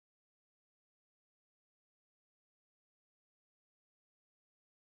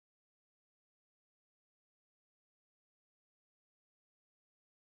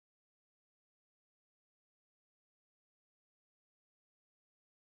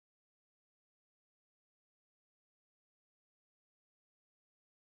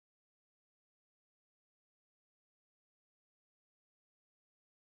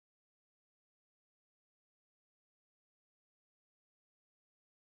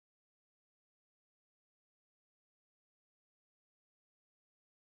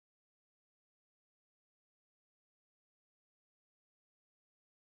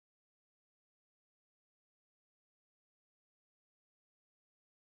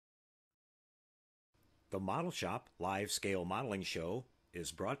The Model Shop live scale modeling show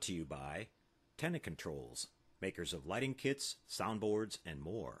is brought to you by Tenant Controls, makers of lighting kits, soundboards, and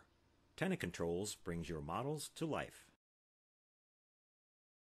more. Tenant Controls brings your models to life.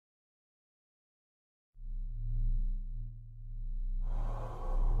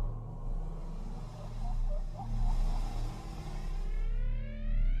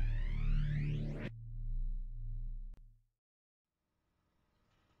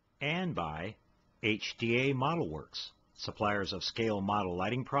 And by HDA ModelWorks, suppliers of scale model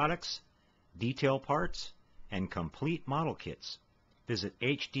lighting products, detail parts, and complete model kits. Visit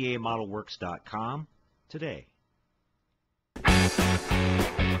HDAModelWorks.com today.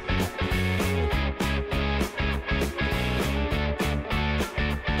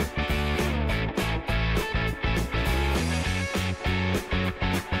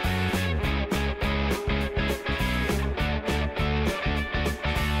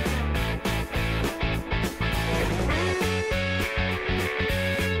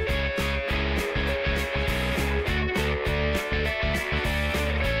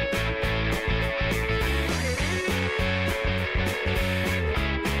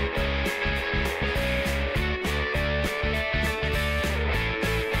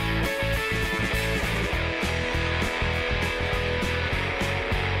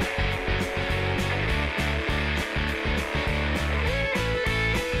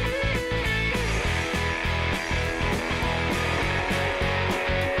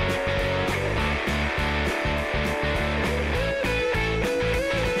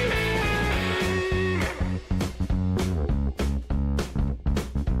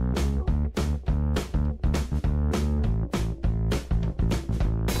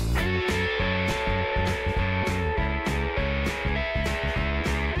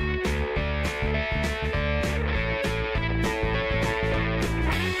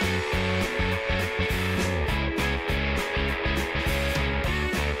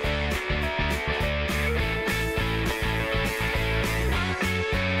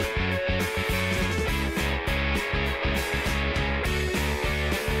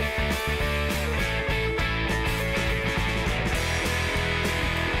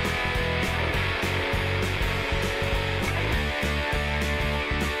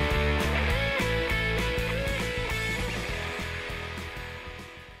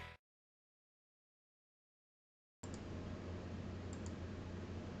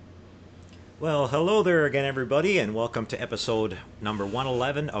 Well, hello there again, everybody, and welcome to episode number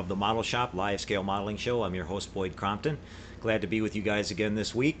 111 of the Model Shop Live Scale Modeling Show. I'm your host, Boyd Crompton. Glad to be with you guys again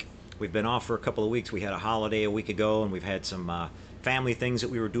this week. We've been off for a couple of weeks. We had a holiday a week ago, and we've had some family things that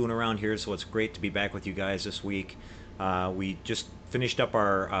we were doing around here, so it's great to be back with you guys this week. We just finished up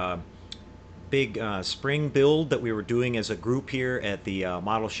our big spring build that we were doing as a group here at the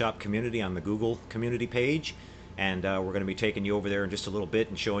Model Shop community on the Google community page. And we're going to be taking you over there in just a little bit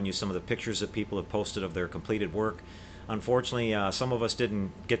and showing you some of the pictures that people have posted of their completed work. Unfortunately, some of us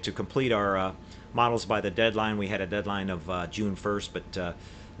didn't get to complete our models by the deadline. We had a deadline of June 1st, but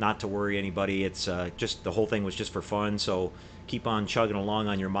not to worry anybody. It's just the whole thing was just for fun. So keep on chugging along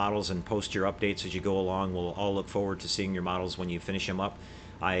on your models and post your updates as you go along. We'll all look forward to seeing your models when you finish them up.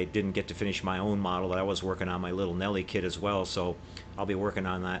 I didn't get to finish my own model, but I was working on my little Nelly kit as well, so I'll be working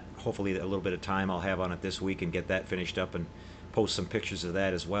on that. Hopefully a little bit of time I'll have on it this week and get that finished up and post some pictures of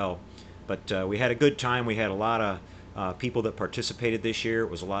that as well. But we had a good time. We had a lot of people that participated this year. It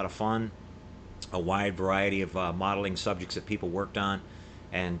was a lot of fun. A wide variety of modeling subjects that people worked on.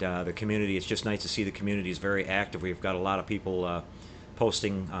 And the community, it's just nice to see the community is very active. We've got a lot of people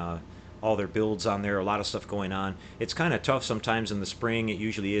posting all their builds on there, a lot of stuff going on. It's kind of tough sometimes in the spring. It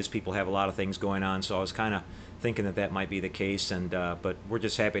usually is. People have a lot of things going on, so I was kind of thinking that that might be the case. And but we're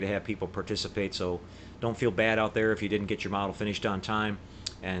just happy to have people participate, so don't feel bad out there if you didn't get your model finished on time.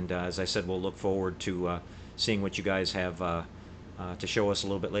 And as I said, we'll look forward to seeing what you guys have to show us a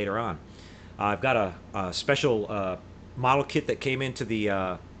little bit later on. I've got a special model kit that came into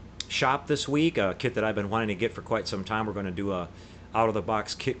the shop this week, a kit that I've been wanting to get for quite some time. We're going to do a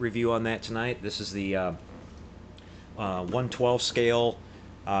out-of-the-box kit review on that tonight. This is the 1/12 scale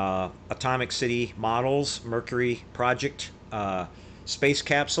Atomic City Models Mercury Project space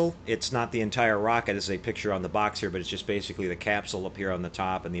capsule. It's not the entire rocket as they picture on the box here, but it's just basically the capsule up here on the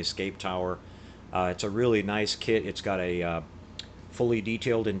top and the escape tower. It's a really nice kit. It's got a fully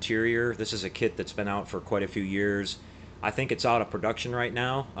detailed interior. This is a kit that's been out for quite a few years. I think it's out of production right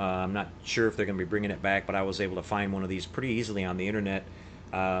now. I'm not sure if they're going to be bringing it back, but I was able to find one of these pretty easily on the internet.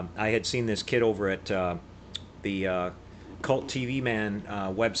 I had seen this kit over at the Cult TV Man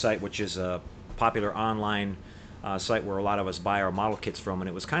website, which is a popular online site where a lot of us buy our model kits from, and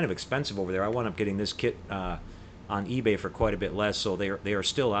it was kind of expensive over there. I wound up getting this kit on eBay for quite a bit less, so they are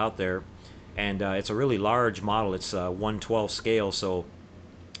still out there. And it's a really large model. It's 1/12 scale, so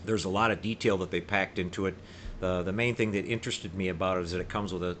there's a lot of detail that they packed into it. The main thing that interested me about it is that it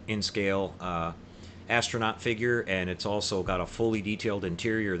comes with an in-scale astronaut figure, and it's also got a fully detailed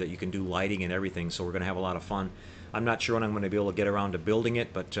interior that you can do lighting and everything, so we're going to have a lot of fun. I'm not sure when I'm going to be able to get around to building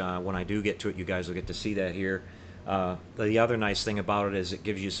it, but when I do get to it, you guys will get to see that here. The other nice thing about it is it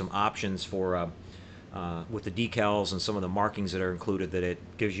gives you some options for with the decals and some of the markings that are included, that it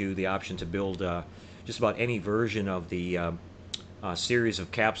gives you the option to build just about any version of the series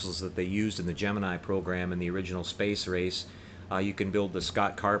of capsules that they used in the Gemini program in the original space race. You can build the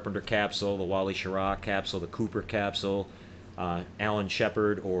Scott Carpenter capsule, the Wally Schirra capsule, the Cooper capsule, Alan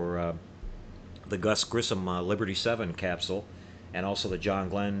Shepard, or the Gus Grissom Liberty 7 capsule, and also the John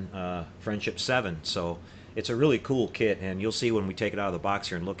Glenn Friendship 7. So it's a really cool kit, and you'll see when we take it out of the box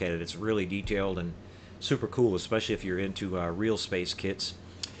here and look at it, it's really detailed and super cool, especially if you're into real space kits.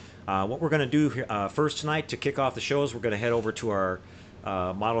 What we're going to do first tonight to kick off the show is we're going to head over to our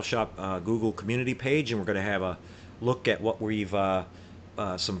Model Shop Google community page, and we're going to have a look at what we've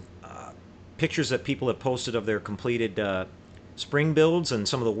some pictures that people have posted of their completed spring builds and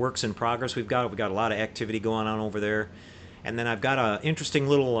some of the works in progress we've got. We've got a lot of activity going on over there. And then I've got an interesting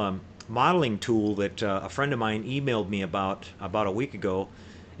little modeling tool that a friend of mine emailed me about a week ago.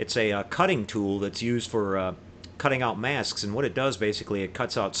 It's a cutting tool that's used for cutting out masks, and what it does basically, it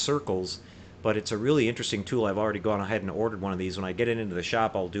cuts out circles, but it's a really interesting tool. I've already gone ahead and ordered one of these. When I get it into the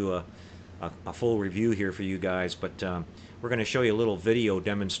shop, I'll do a full review here for you guys, but we're going to show you a little video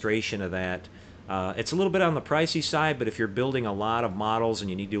demonstration of that. It's a little bit on the pricey side, but if you're building a lot of models and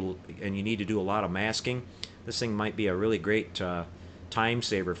you need to do a lot of masking, this thing might be a really great time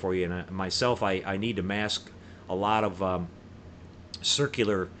saver for you. And myself, I need to mask a lot of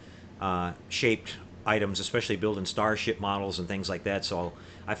circular shaped items, especially building starship models and things like that. So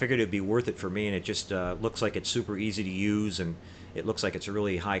I figured it'd be worth it for me, and it just looks like it's super easy to use, and it looks like it's a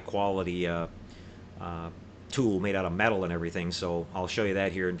really high quality tool made out of metal and everything. So I'll show you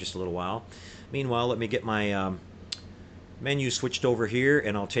that here in just a little while. Meanwhile, let me get my menu switched over here,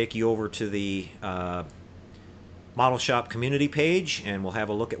 and I'll take you over to the Model Shop community page, and we'll have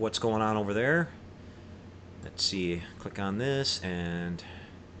a look at what's going on over there. Let's see, click on this and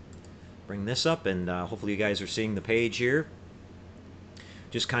bring this up, and hopefully you guys are seeing the page here.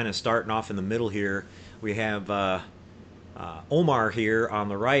 Just kind of starting off in the middle here, we have Omar here on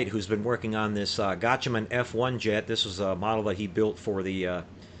the right, who's been working on this Gatchaman F1 jet. This was a model that he built for the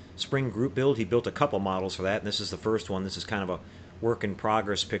spring group build. He built a couple models for that, and this is the first one. This is kind of a work in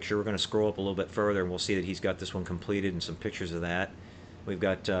progress picture. We're going to scroll up a little bit further, and we'll see that he's got this one completed and some pictures of that. We've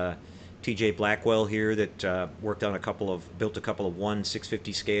got TJ Blackwell here that worked on built a couple of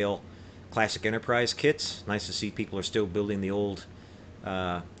 1/650 scale Classic Enterprise kits. Nice to see people are still building the old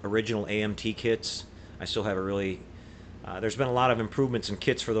original AMT kits. I still have a really there's been a lot of improvements in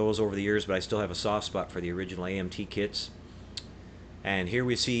kits for those over the years, but I still have a soft spot for the original AMT kits. And here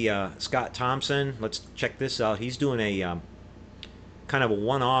we see Scott Thompson. Let's check this out. He's doing a kind of a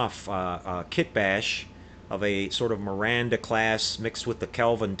one-off kit bash of a sort of Miranda class mixed with the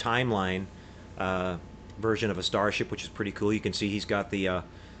Kelvin timeline version of a starship, which is pretty cool. You can see he's got the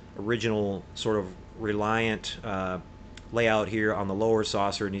original sort of Reliant layout here on the lower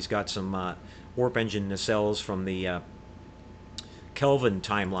saucer, and he's got some warp engine nacelles from the Kelvin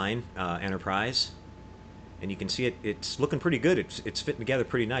timeline Enterprise, and you can see it's looking pretty good. It's fitting together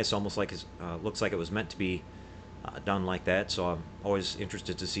pretty nice, almost like it looks like it was meant to be done like that. So I'm always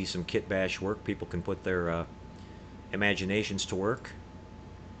interested to see some kit bash work. People can put their imaginations to work,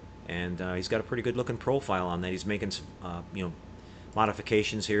 and he's got a pretty good looking profile on that. He's making some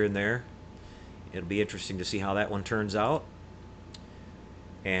modifications here and there. It'll be interesting to see how that one turns out.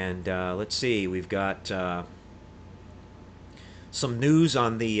 And let's see, we've got some news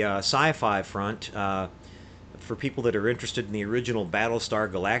on the sci-fi front. For people that are interested in the original Battlestar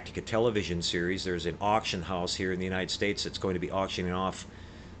Galactica television series, there's an auction house here in the United States that's going to be auctioning off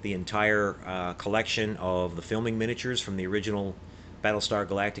the entire collection of the filming miniatures from the original Battlestar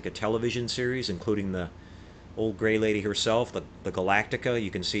Galactica television series, including the old gray lady herself, the Galactica. You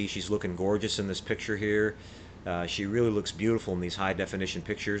can see she's looking gorgeous in this picture here. She really looks beautiful in these high definition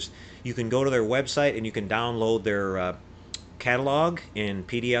pictures. You can go to their website and you can download their catalog in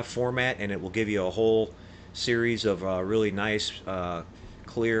PDF format, and it will give you a whole series of really nice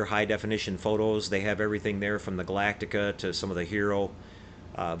clear high definition photos. They have everything there from the Galactica to some of the Hero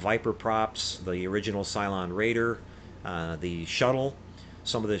Viper props, the original Cylon Raider, the shuttle,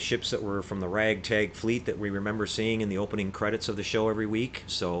 some of the ships that were from the ragtag fleet that we remember seeing in the opening credits of the show every week.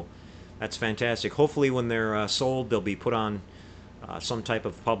 So that's fantastic. Hopefully when they're sold, they'll be put on some type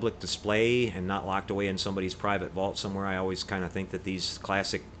of public display and not locked away in somebody's private vault somewhere. I always kind of think that these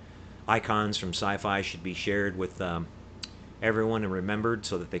classic icons from sci-fi should be shared with everyone and remembered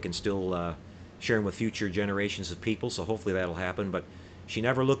so that they can still share them with future generations of people. So hopefully that'll happen. But she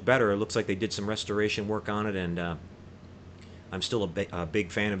never looked better. It looks like they did some restoration work on it, and I'm still a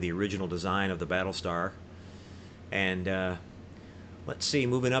big fan of the original design of the Battlestar. And let's see,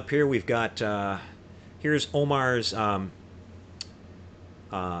 moving up here, we've got here's Omar's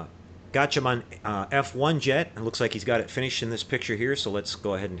Gatchaman F1 jet. It looks like he's got it finished in this picture here, so let's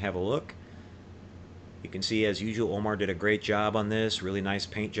go ahead and have a look. You can see, as usual, Omar did a great job on this, really nice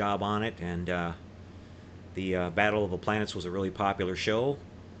paint job on it, and the Battle of the Planets was a really popular show,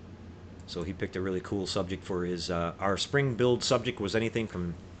 so he picked a really cool subject for his, our spring build subject was anything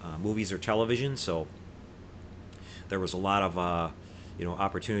from movies or television, so there was a lot of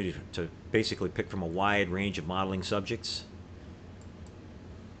opportunity to basically pick from a wide range of modeling subjects.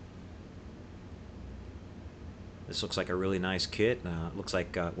 This looks like a really nice kit. Looks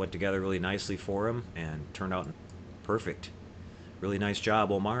like went together really nicely for him and turned out perfect. Really nice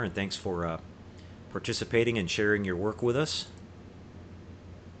job, Omar, and thanks for participating and sharing your work with us.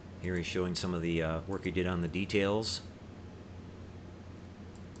 Here he's showing some of the work he did on the details.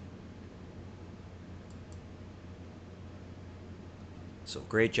 So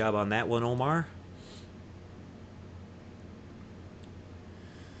great job on that one, Omar.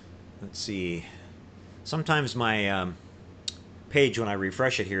 Let's see. Sometimes my page, when I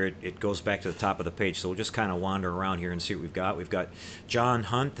refresh it here, it goes back to the top of the page. So we'll just kind of wander around here and see what we've got. We've got John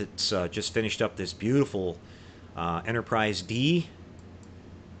Hunt that's just finished up this beautiful Enterprise D.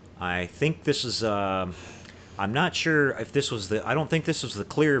 I think this is, I'm not sure if this was I don't think this was the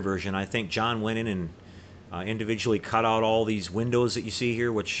clear version. I think John went in and individually cut out all these windows that you see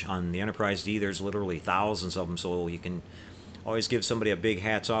here, which on the Enterprise D, there's literally thousands of them. So you can always give somebody a big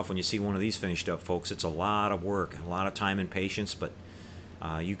hats off when you see one of these finished up, folks. It's a lot of work, a lot of time and patience, but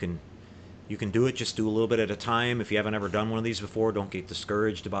you can do it. Just do a little bit at a time. If you haven't ever done one of these before, don't get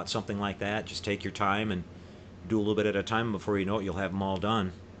discouraged about something like that. Just take your time and do a little bit at a time. Before you know it, you'll have them all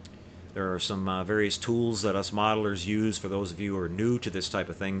done. There are some various tools that us modelers use. For those of you who are new to this type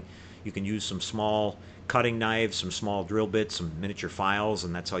of thing, you can use some small cutting knives, some small drill bits, some miniature files,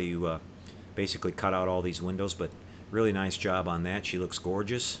 and that's how you basically cut out all these windows. But really nice job on that. She looks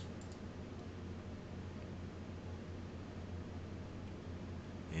gorgeous.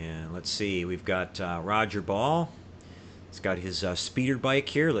 And let's see, we've got Roger Ball. He's got his speeder bike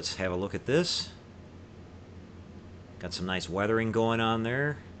here. Let's have a look at this. Got some nice weathering going on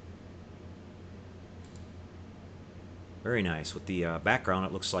there. Very nice. With the background,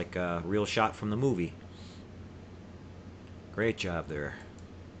 it looks like a real shot from the movie. Great job there.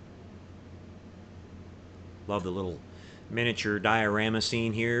 Love the little miniature diorama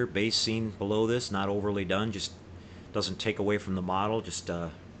scene here, base scene below this, not overly done, just doesn't take away from the model, just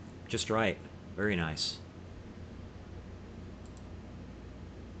right. Very nice.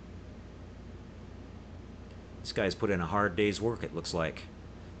 This guy's put in a hard day's work, it looks like.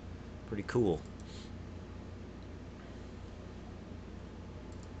 Pretty cool.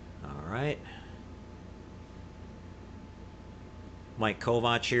 All right. Mike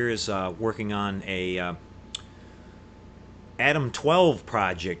Kovach here is working on a Atom 12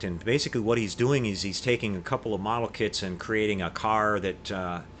 project, and basically what he's doing is he's taking a couple of model kits and creating a car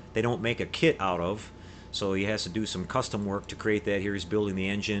that they don't make a kit out of, so he has to do some custom work to create that. Here he's building the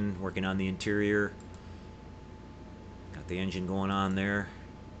engine, working on the interior. Got the engine going on there,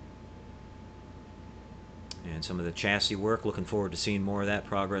 and some of the chassis work. Looking forward to seeing more of that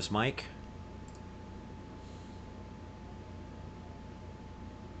progress, Mike.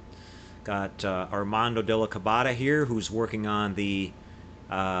 Got Armando de la Cabada here, who's working on the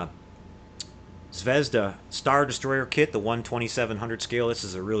Zvezda Star Destroyer kit, the 1/2700 scale. This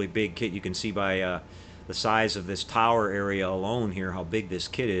is a really big kit. You can see by the size of this tower area alone here how big this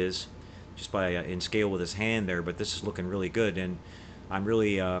kit is, just by in scale with his hand there. But this is looking really good, and I'm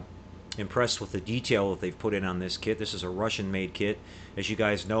really impressed with the detail that they've put in on this kit. This is a Russian-made kit. As you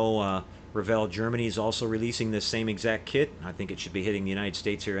guys know, Revell Germany is also releasing this same exact kit. I think it should be hitting the United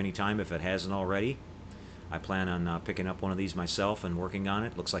States here anytime if it hasn't already. I plan on picking up one of these myself and working on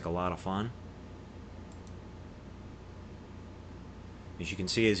it. Looks like a lot of fun. As you can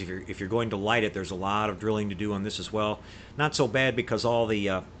see, if you're going to light it, there's a lot of drilling to do on this as well. Not so bad because all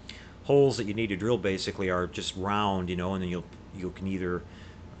the holes that you need to drill basically are just round, and then you can either,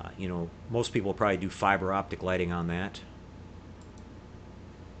 most people probably do fiber optic lighting on that.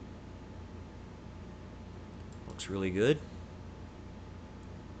 Looks really good.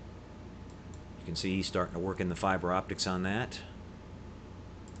 You can see he's starting to work in the fiber optics on that.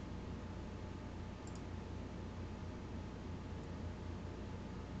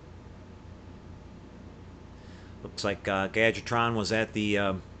 Looks like Gadgetron was at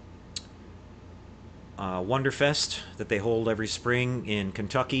the Wonderfest that they hold every spring in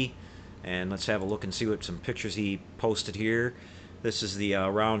Kentucky. And let's have a look and see what some pictures he posted here. This is the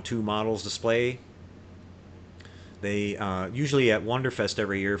round 2 models display. They usually at Wonderfest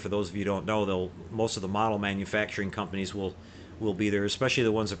every year, for those of you who don't know, most of the model manufacturing companies will be there, especially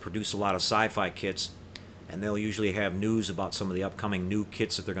the ones that produce a lot of sci-fi kits, and they'll usually have news about some of the upcoming new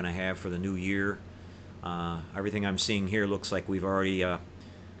kits that they're going to have for the new year. Everything I'm seeing here looks like we've already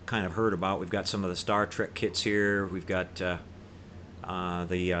kind of heard about. We've got some of the Star Trek kits here. We've got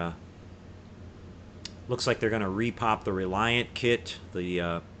looks like they're going to repop the Reliant kit,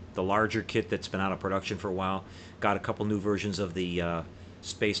 the larger kit that's been out of production for a while. Got a couple new versions of the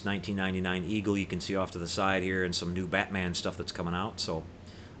Space 1999 Eagle you can see off to the side here, and some new Batman stuff that's coming out, so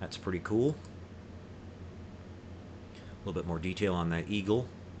that's pretty cool. A little bit more detail on that Eagle.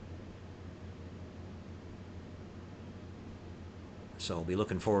 So I'll be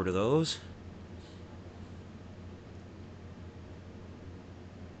looking forward to those.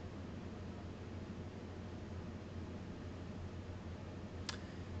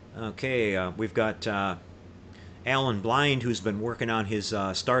 Okay, we've got Alan Blind, who's been working on his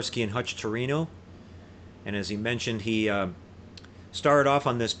Starsky and Hutch Torino. And as he mentioned, he started off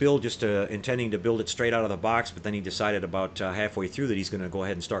on this build just intending to build it straight out of the box, but then he decided about halfway through that he's going to go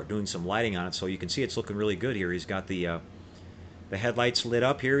ahead and start doing some lighting on it. So you can see it's looking really good here. He's got the headlights lit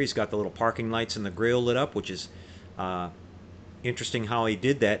up here. He's got the little parking lights and the grille lit up, which is interesting how he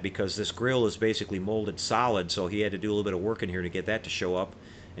did that, because this grille is basically molded solid, so he had to do a little bit of work in here to get that to show up.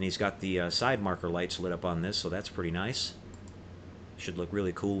 And he's got the side marker lights lit up on this, so that's pretty nice. Should look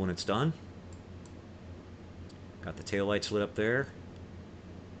really cool when it's done. Got the tail lights lit up there.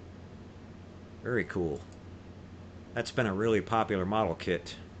 Very cool. That's been a really popular model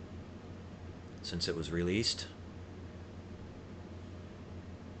kit since it was released.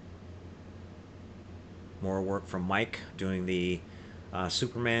 More work from Mike doing the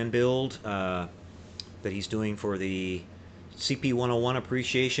Superman build that he's doing for the CP101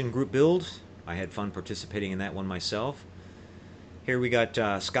 Appreciation Group build. I had fun participating in that one myself. Here we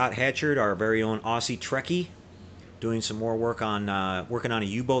got Scott Hatchard, our very own Aussie Trekkie, doing some more work on working on a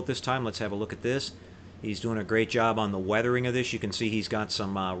U-boat this time. Let's have a look at this. He's doing a great job on the weathering of this. You can see he's got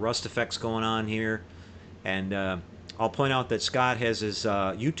some rust effects going on here. And I'll point out that Scott has his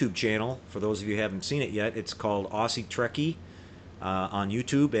YouTube channel. For those of you who haven't seen it yet, it's called Aussie Trekkie on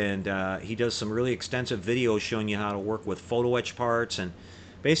YouTube, and he does some really extensive videos showing you how to work with photo etch parts and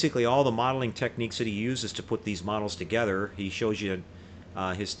basically all the modeling techniques that he uses to put these models together. He shows you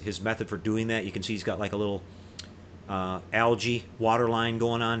his method for doing that. You can see he's got like a little algae water line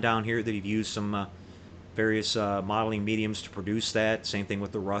going on down here that he'd used some various modeling mediums to produce that. Same thing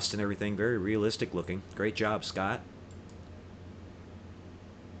with the rust and everything. Very realistic looking. Great job, Scott.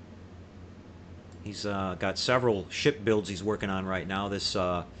 He's got several ship builds he's working on right now. This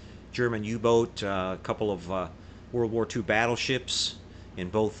German U-boat, a couple of World War II battleships in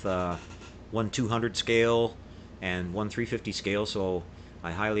both 1/200 scale and 1/350 scale, so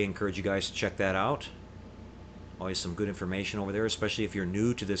I highly encourage you guys to check that out. Always some good information over there, especially if you're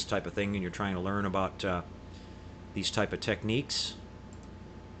new to this type of thing and you're trying to learn about these type of techniques.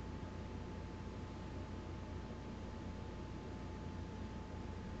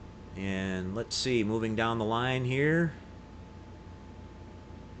 And let's see, moving down the line here,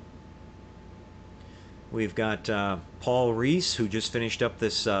 we've got Paul Reese, who just finished up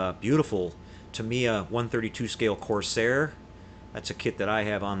this beautiful Tamiya 132 scale Corsair. That's a kit that I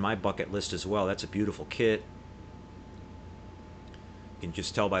have on my bucket list as well. That's a beautiful kit. You can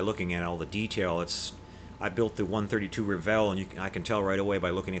just tell by looking at all the detail. I built the 132 Revell, and I can tell right away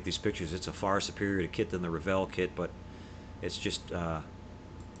by looking at these pictures it's a far superior kit than the Revell kit, but it's just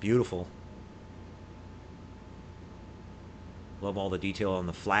beautiful. Love all the detail on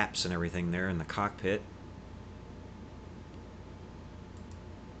the flaps and everything there in the cockpit.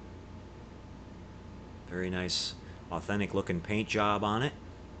 Very nice, authentic looking paint job on it.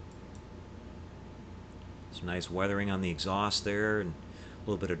 Some nice weathering on the exhaust there, and a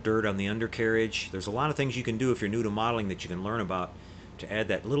little bit of dirt on the undercarriage. There's a lot of things you can do if you're new to modeling that you can learn about to add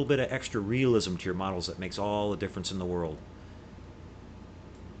that little bit of extra realism to your models that makes all the difference in the world.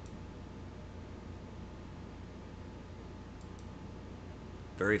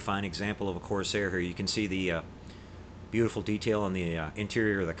 Very fine example of a Corsair here. You can see the beautiful detail on the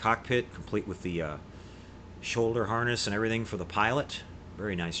interior of the cockpit, complete with the shoulder harness and everything for the pilot.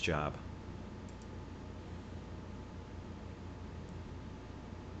 Very nice job.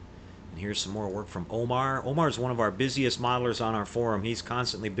 And here's some more work from Omar. Omar is one of our busiest modelers on our forum. He's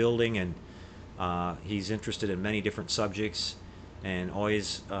constantly building, and he's interested in many different subjects, and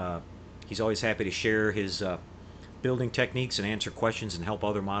he's always happy to share his building techniques and answer questions and help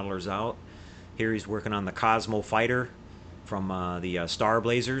other modelers out. Here he's working on the Cosmo Fighter from the Star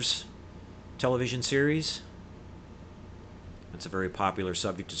Blazers television series. That's a very popular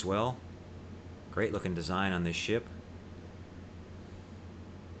subject as well. Great looking design on this ship.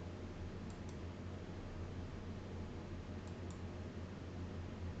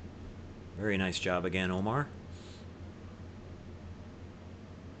 Very nice job again, Omar.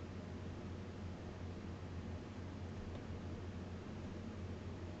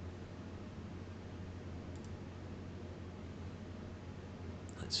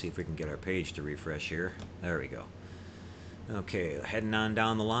 Let's see if we can get our page to refresh here. There we go. Okay, heading on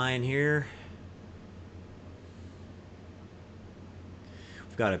down the line here.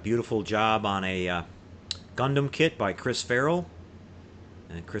 We've got a beautiful job on a Gundam kit by Chris Farrell.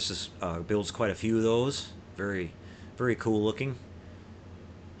 And Chris builds quite a few of those. Very, very cool looking.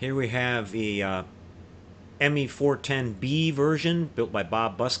 Here we have the ME410B version built by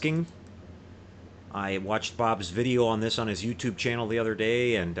Bob Busking. I watched Bob's video on this on his YouTube channel the other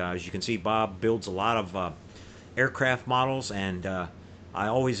day, and as you can see, Bob builds a lot of aircraft models, and I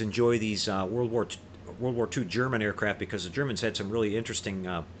always enjoy these World War II German aircraft because the Germans had some really interesting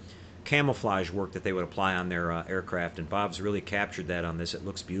camouflage work that they would apply on their aircraft, and Bob's really captured that on this. It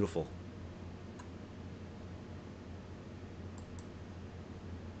looks beautiful.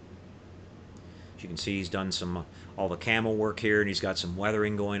 As you can see, he's done some all the camo work here, and he's got some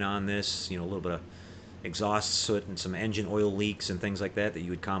weathering going on this, you know, a little bit of exhaust soot and some engine oil leaks and things like that that you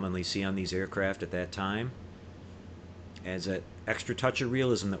would commonly see on these aircraft at that time. Adds that extra touch of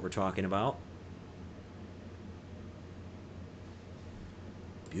realism that we're talking about.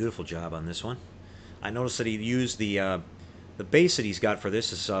 Beautiful job on this one. I noticed that he used the base that he's got for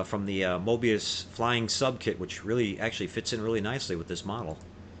this is from the Mobius Flying Sub Kit, which really actually fits in really nicely with this model.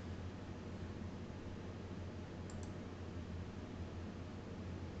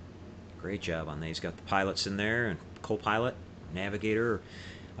 Great job on that. He's got the pilots in there and co-pilot, navigator.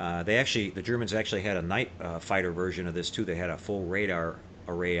 The Germans actually had a night fighter version of this too. They had a full radar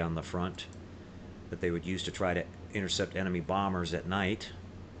array on the front that they would use to try to intercept enemy bombers at night.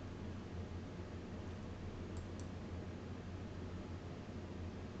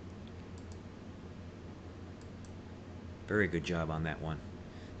 Very good job on that one.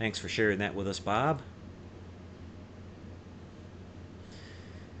 Thanks for sharing that with us, Bob.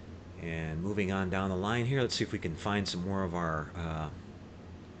 And moving on down the line here, let's see if we can find some more of our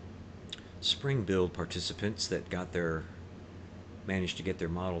spring build participants that managed to get their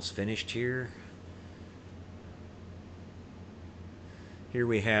models finished here. Here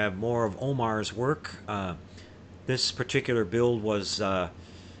we have more of Omar's work. This particular build was,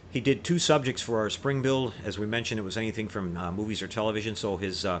 he did 2 subjects for our spring build. As we mentioned, it was anything from movies or television, so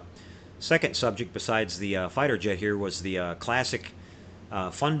his second subject besides the fighter jet here was the classic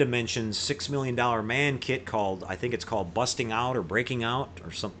Fun Dimensions $6 Million Man kit called, I think it's called Busting Out or Breaking Out,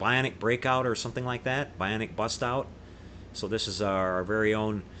 or some Bionic Breakout or something like that. Bionic Bust Out. So this is our very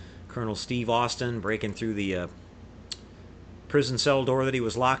own Colonel Steve Austin breaking through the prison cell door that he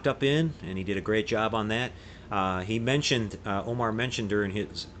was locked up in, and he did a great job on that. Omar mentioned during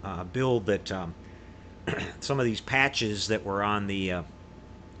his build that some of these patches that were on the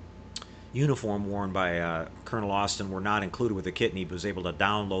uniform worn by Colonel Austin were not included with the kit, and he was able to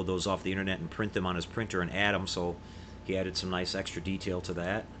download those off the internet and print them on his printer and add them, so he added some nice extra detail to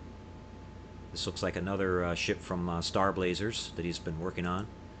that. This looks like another ship from Star Blazers that he's been working on.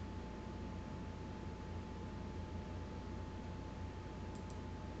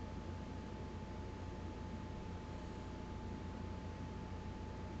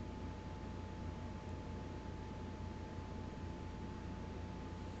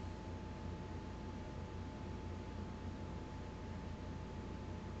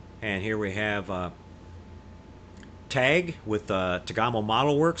 And here we have Tag with Tagamo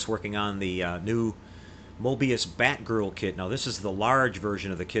Model Works working on the new Mobius Batgirl kit. Now this is the large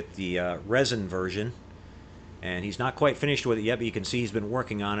version of the kit, the resin version, and he's not quite finished with it yet, but you can see he's been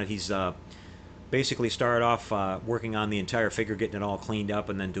working on it. He's basically started off working on the entire figure, getting it all cleaned up,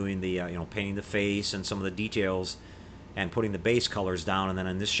 and then doing the painting the face and some of the details and putting the base colors down. And then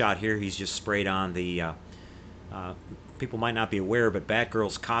in this shot here, he's just sprayed on the people might not be aware, but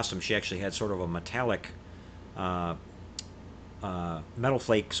Batgirl's costume, she actually had sort of a metallic metal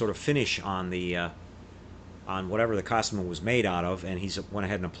flake sort of finish on the on whatever the costume was made out of, and he's went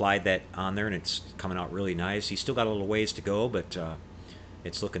ahead and applied that on there, and it's coming out really nice. He's still got a little ways to go, but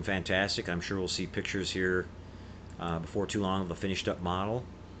it's looking fantastic. I'm sure we'll see pictures here before too long of the finished up model.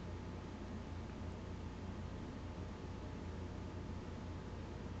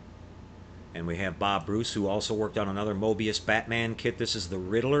 And we have Bob Bruce, who also worked on another Mobius Batman kit. This is the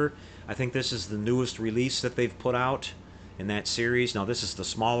Riddler. I think this is the newest release that they've put out in that series. Now this is the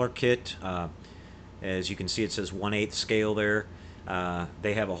smaller kit. As you can see, it says 1/8 scale there.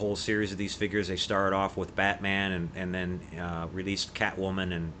 They have a whole series of these figures. They started off with Batman and then released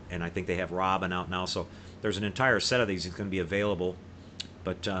Catwoman, and I think they have Robin out now. So there's an entire set of these that's going to be available.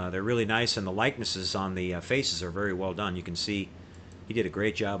 But they're really nice, and the likenesses on the faces are very well done. You can see he did a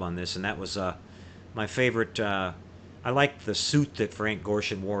great job on this, and that was my favorite. I liked the suit that Frank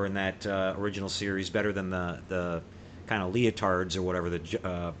Gorshin wore in that original series better than the kind of leotards or whatever,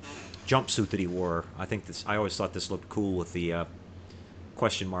 the jumpsuit that he wore. I always thought this looked cool with the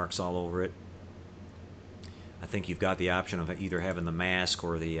question marks all over it. I think you've got the option of either having the mask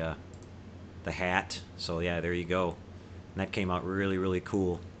or the hat. So yeah, there you go. And that came out really, really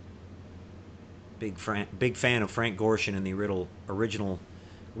cool. Big fan of Frank Gorshin and the original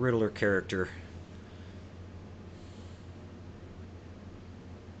Riddler character.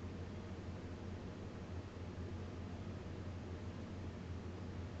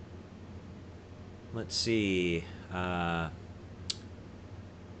 Let's see. Getting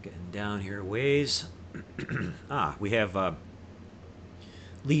down here a ways. We have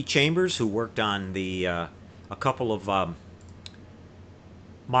Lee Chambers, who worked on a couple of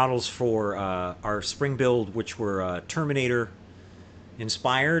models for our spring build, which were Terminator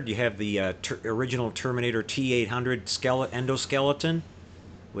inspired. You have the original Terminator T800 endoskeleton,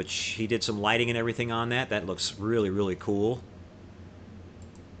 which he did some lighting and everything on that. That looks really, really cool.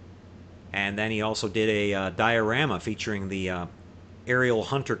 And then he also did a diorama featuring the aerial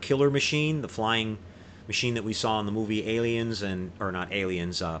hunter-killer machine, the flying machine that we saw in the movie Aliens, or not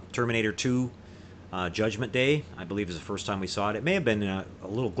Aliens, Terminator 2, Judgment Day, I believe is the first time we saw it. It may have been a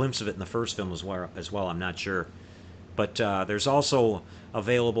little glimpse of it in the first film as well, I'm not sure. But there's also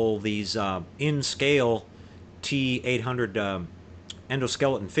available these in-scale T800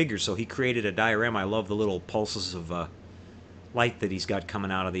 endoskeleton figures, so he created a diorama. I love the little pulses of light that he's got coming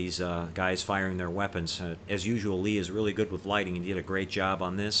out of these guys firing their weapons. As usual, Lee is really good with lighting, and he did a great job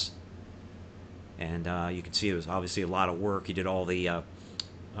on this. And you can see it was obviously a lot of work. He did all the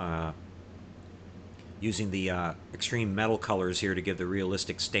using the extreme metal colors here to give the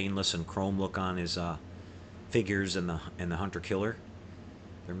realistic stainless and chrome look on his figures and the hunter killer.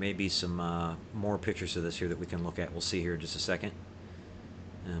 There may be some more pictures of this here that we can look at. We'll see here in just a second.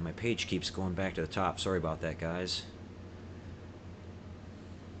 My page keeps going back to the top. Sorry about that, guys.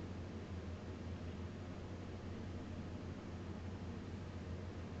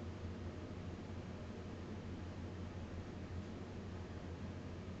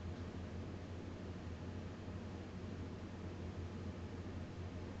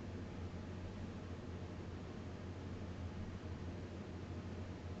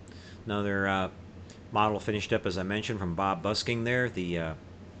 Another model finished up, as I mentioned, from Bob Busking there, the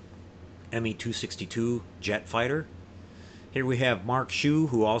ME-262 jet fighter. Here we have Mark Shue,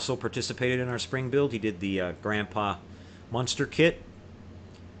 who also participated in our spring build. He did the Grandpa Munster kit.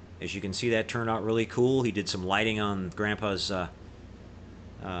 As you can see, that turned out really cool. He did some lighting on Grandpa's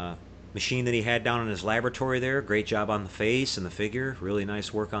machine that he had down in his laboratory there. Great job on the face and the figure. Really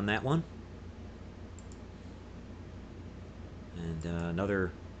nice work on that one. And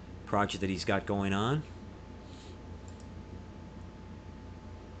another project that he's got going on.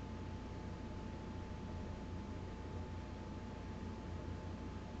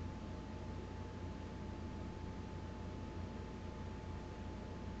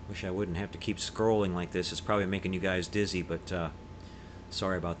 Wish I wouldn't have to keep scrolling like this. It's probably making you guys dizzy, but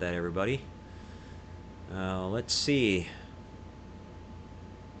sorry about that, everybody. Let's see.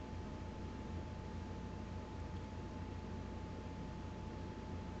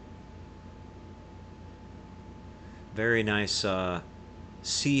 Very nice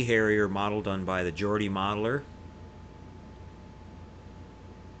Sea Harrier model done by the Geordie Modeler.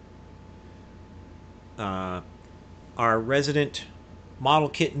 Our resident model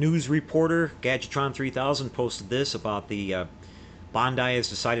kit news reporter, Gadgetron 3000, posted this about the Bondi has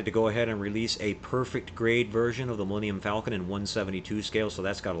decided to go ahead and release a perfect grade version of the Millennium Falcon in 1/72 scale, so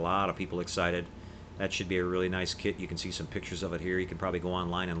that's got a lot of people excited. That should be a really nice kit. You can see some pictures of it here. You can probably go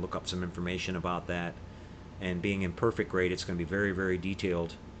online and look up some information about that. And being in perfect grade, it's going to be very, very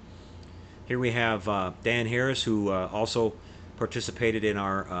detailed. Here we have Dan Harris, who also participated in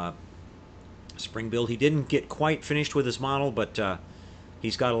our spring build. He didn't get quite finished with his model, but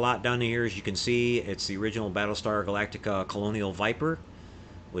he's got a lot done here. As you can see, it's the original Battlestar Galactica Colonial Viper,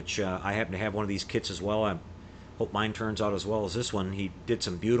 which I happen to have one of these kits as well. I hope mine turns out as well as this one. He did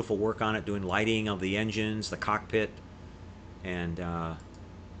some beautiful work on it, doing lighting of the engines, the cockpit, and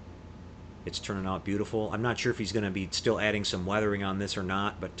it's turning out beautiful. I'm not sure if he's going to be still adding some weathering on this or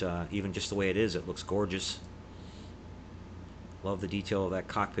not, but even just the way it is, it looks gorgeous. Love the detail of that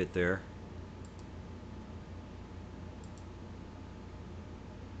cockpit there.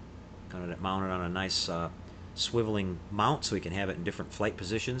 Got it mounted on a nice swiveling mount so we can have it in different flight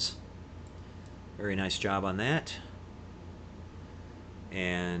positions. Very nice job on that.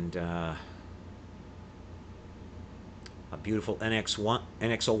 And a beautiful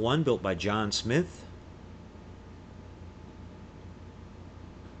NX-01 built by John Smith.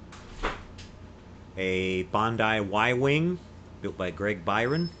 A Bondi Y-Wing built by Greg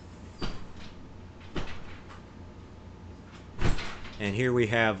Byron. And here we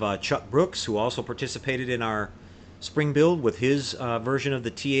have Chuck Brooks, who also participated in our spring build with his version of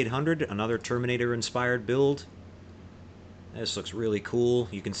the T-800, another Terminator-inspired build. This looks really cool.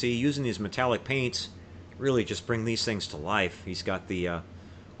 You can see using these metallic paints really just bring these things to life. He's got the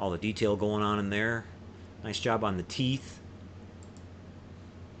all the detail going on in there. Nice job on the teeth.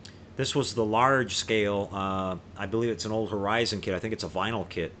 This was the large scale. I believe it's an old Horizon kit. I think it's a vinyl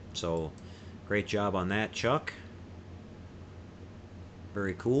kit. So great job on that, Chuck.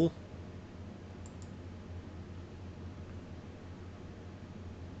 Very cool.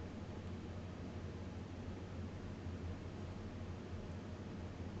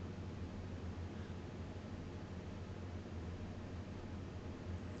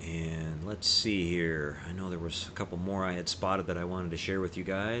 And let's see here. I know there was a couple more I had spotted that I wanted to share with you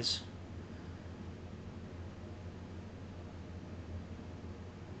guys.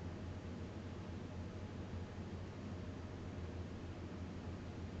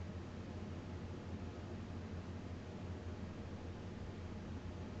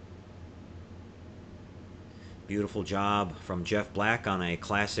 Beautiful job from Jeff Black on a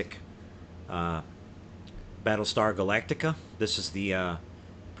classic Battlestar Galactica. This is the,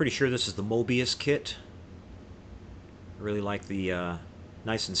 pretty sure this is the Mobius kit. I really like the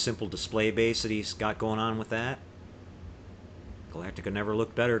nice and simple display base that he's got going on with that. Galactica never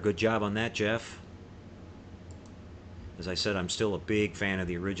looked better. Good job on that, Jeff. As I said, I'm still a big fan of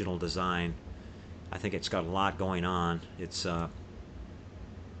the original design. I think it's got a lot going on. It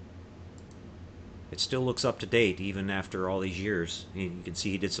still looks up to date even after all these years. You can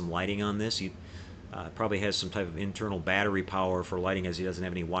see he did some lighting on this. He probably has some type of internal battery power for lighting, as he doesn't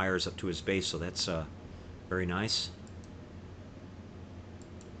have any wires up to his base, so that's very nice.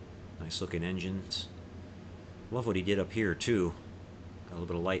 Nice looking engines. Love what he did up here too. Got a little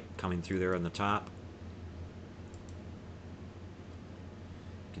bit of light coming through there on the top.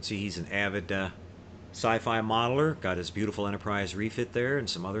 You can see he's an avid sci-fi modeler. Got his beautiful Enterprise refit there and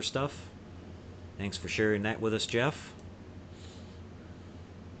some other stuff. Thanks for sharing that with us, Jeff.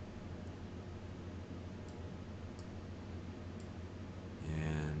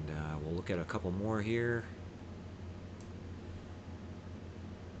 And we'll look at a couple more here.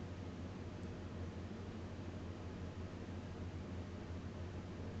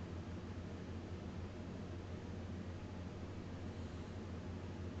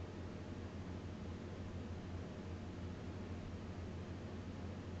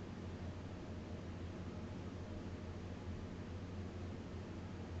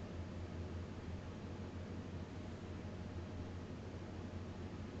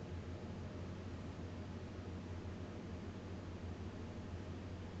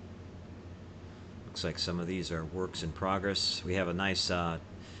 Looks like some of these are works in progress. We have a nice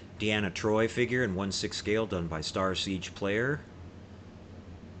Deanna Troi figure in 1/6 scale done by Star Siege Player.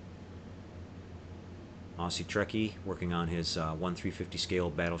 Aussie Trekkie working on his 1/350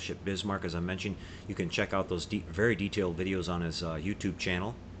 scale Battleship Bismarck. As I mentioned, you can check out those very detailed videos on his YouTube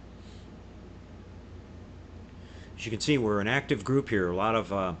channel. As you can see, we're an active group here. A lot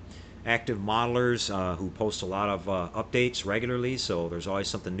of active modelers who post a lot of updates regularly, so there's always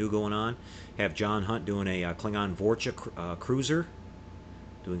something new going on. Have John Hunt doing a Klingon Vorcha cruiser,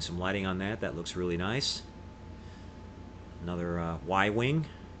 doing some lighting on that. That looks really nice. Another Y-Wing.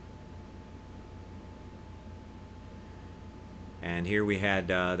 And here we had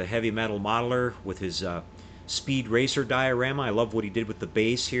the heavy metal modeler with his Speed Racer diorama. I love what he did with the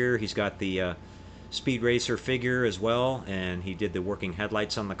base here. He's got the Speed Racer figure as well, and he did the working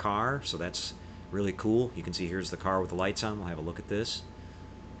headlights on the car, so that's really cool. You can see here's the car with the lights on. We'll have a look at this.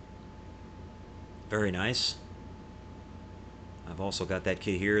 Very nice. I've also got that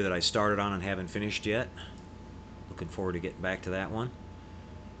kit here that I started on and haven't finished yet. Looking forward to getting back to that one.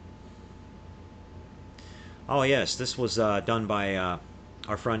 Oh yes, this was done by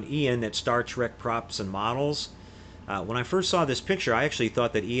our friend Ian at Star Trek Props and Models. When I first saw this picture, I actually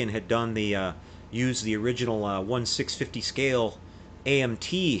thought that Ian had done the used the original 1/650 scale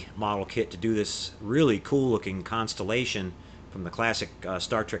AMT model kit to do this really cool looking constellation from the classic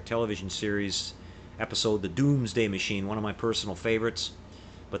Star Trek television series episode The Doomsday Machine, one of my personal favorites.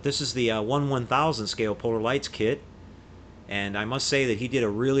 But this is the 1/1000 scale Polar Lights kit, and I must say that he did a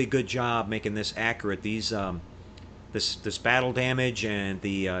really good job making this accurate. This battle damage and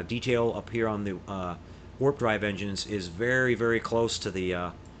the detail up here on the warp drive engines is very close to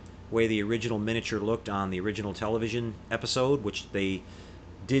the way the original miniature looked on the original television episode, which they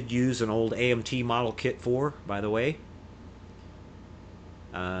did use an old AMT model kit for, by the way.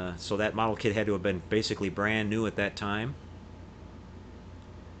 So that model kit had to have been basically brand new at that time.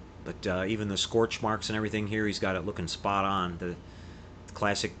 But even the scorch marks and everything here, he's got it looking spot on. The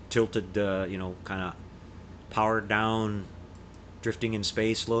classic tilted, kind of powered down, drifting in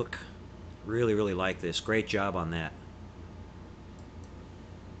space look. Really like this. Great job on that.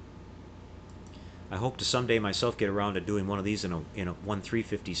 I hope to someday myself get around to doing one of these in a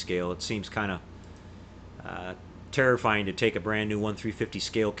 1/350 scale. It seems kind of terrifying to take a brand new 1/350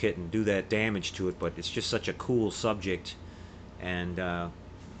 scale kit and do that damage to it, but it's just such a cool subject. And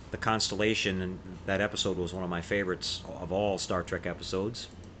the constellation in that episode was one of my favorites of all Star Trek episodes.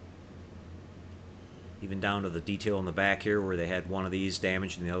 Even down to the detail in the back here where they had one of these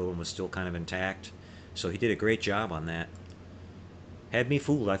damaged and the other one was still kind of intact. So he did a great job on that. Had me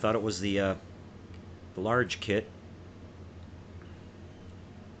fooled. I thought it was the large kit.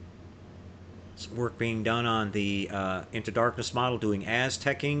 Some work being done on the Into Darkness model, doing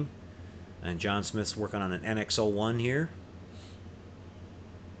Aztecing, and John Smith's working on an NX-01 here.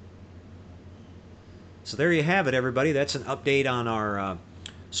 So there you have it, everybody. That's an update on our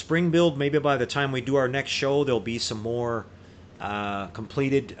spring build. Maybe by the time we do our next show, there'll be some more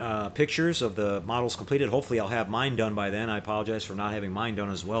completed pictures of the models completed. Hopefully I'll have mine done by then. I apologize for not having mine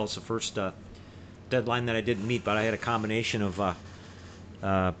done as well. It's the first deadline that I didn't meet, but I had a combination of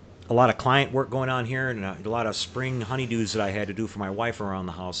a lot of client work going on here and a lot of spring honeydews that I had to do for my wife around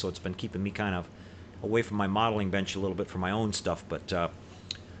the house, so it's been keeping me kind of away from my modeling bench a little bit for my own stuff, but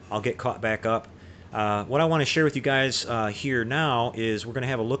I'll get caught back up. What I want to share with you guys here now is we're going to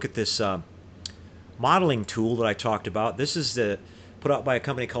have a look at this modeling tool that I talked about. This is put out by a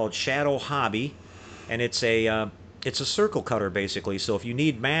company called Shadow Hobby, and it's a circle cutter basically. So if you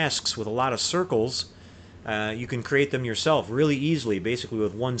need masks with a lot of circles, you can create them yourself really easily, basically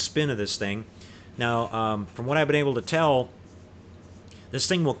with one spin of this thing. Now, from what I've been able to tell, this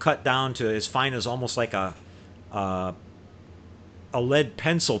thing will cut down to as fine as almost like a lead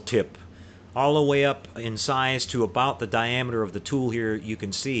pencil tip, all the way up in size to about the diameter of the tool here you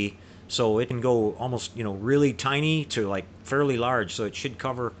can see. So it can go almost, really tiny to like fairly large. So it should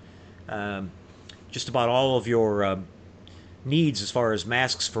cover just about all of your needs as far as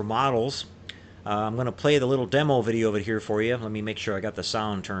masks for models. I'm going to play the little demo video of it here for you. Let me make sure I got the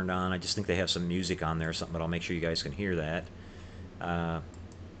sound turned on. I just think they have some music on there or something, but I'll make sure you guys can hear that.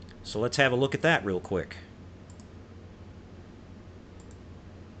 So let's have a look at that real quick.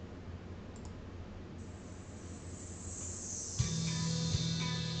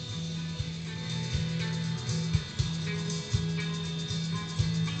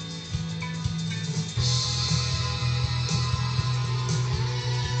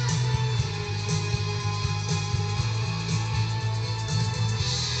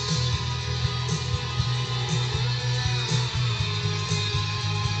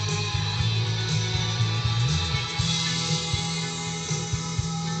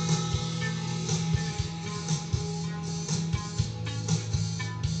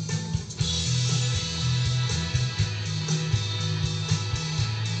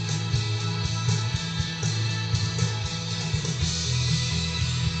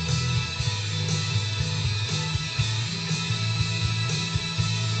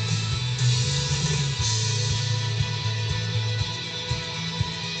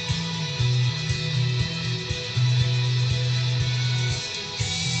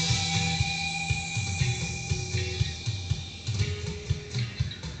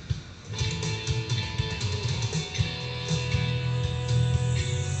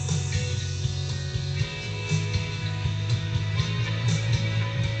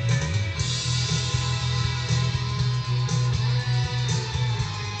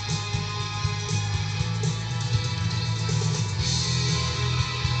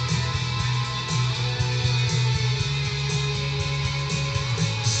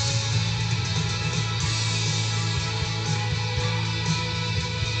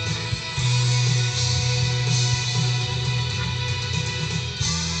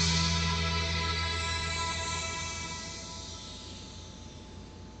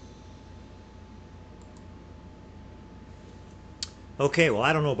 Okay, well,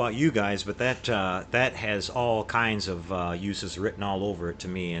 I don't know about you guys, but that has all kinds of uses written all over it to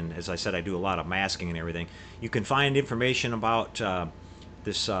me. And as I said, I do a lot of masking and everything. You can find information about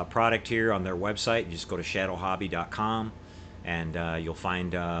this product here on their website. You just go to shadowhobby.com, and you'll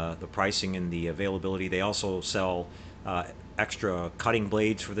find the pricing and the availability. They also sell extra cutting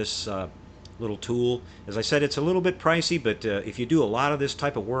blades for this little tool. As I said, it's a little bit pricey, but if you do a lot of this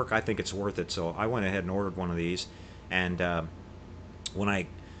type of work, I think it's worth it. So I went ahead and ordered one of these, and when I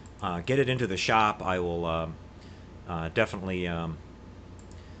get it into the shop, I will definitely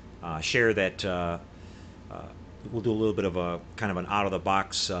share that. We'll do a little bit of a kind of an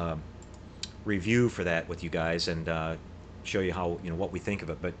out-of-the-box review for that with you guys, and show you how, what we think of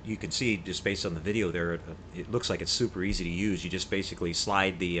it. But you can see just based on the video there, it looks like it's super easy to use. You just basically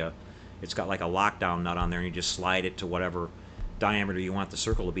slide the it's got like a lockdown nut on there, and you just slide it to whatever diameter you want the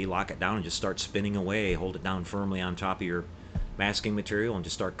circle to be, lock it down, and just start spinning away. Hold it down firmly on top of your masking material and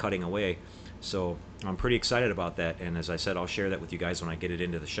just start cutting away. So I'm pretty excited about that, and as I said, I'll share that with you guys when I get it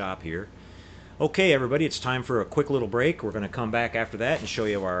into the shop here. Okay, everybody, it's time for a quick little break. We're going to come back after that and show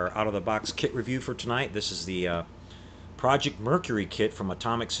you our out-of-the-box kit review for tonight. This is the Project Mercury kit from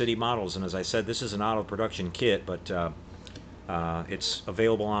Atomic City Models, and as I said, this is an out-of-production kit, but it's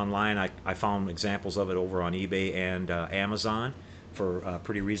available online. I found examples of it over on eBay and Amazon for a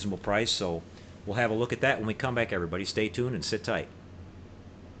pretty reasonable price, so we'll have a look at that when we come back, everybody. Stay tuned and sit tight.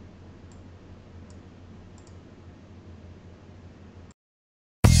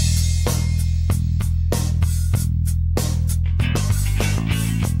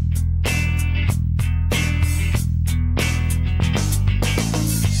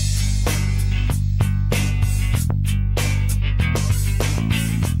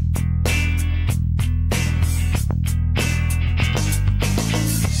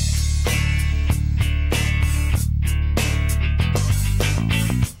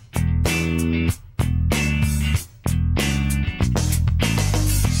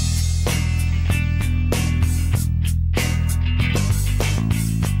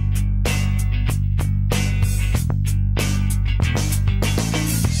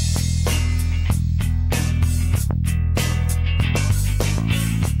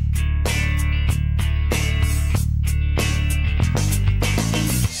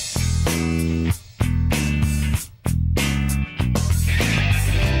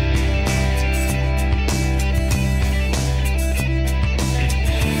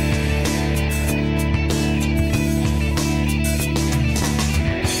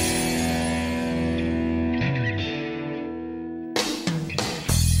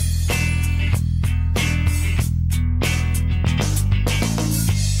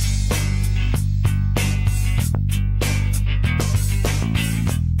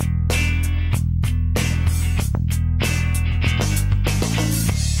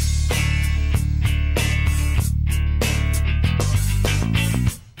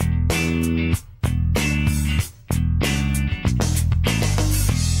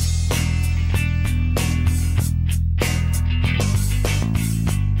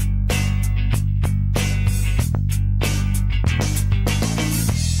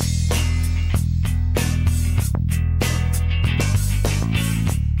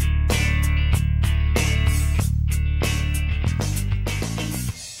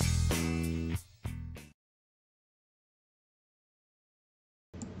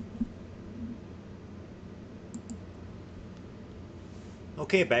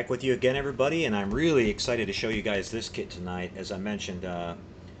 Okay, back with you again, everybody, and I'm really excited to show you guys this kit tonight. As I mentioned,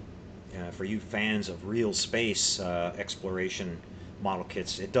 for you fans of real space exploration model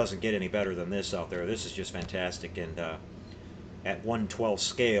kits, it doesn't get any better than this out there. This is just fantastic, and at 1/12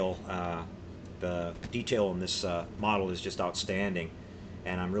 scale, the detail on this model is just outstanding,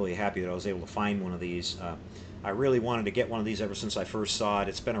 and I'm really happy that I was able to find one of these. I really wanted to get one of these ever since I first saw it.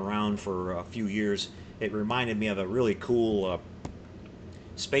 It's been around for a few years. It reminded me of a really cool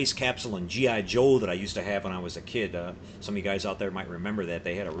space capsule in G.I. Joe that I used to have when I was a kid. Some of you guys out there might remember that.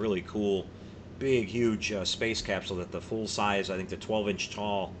 They had a really cool, big, huge space capsule that the full size, I think the 12-inch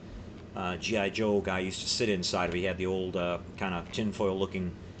tall G.I. Joe guy used to sit inside of. He had the old kind of tinfoil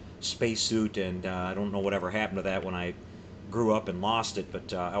looking spacesuit, and I don't know whatever happened to that when I grew up and lost it,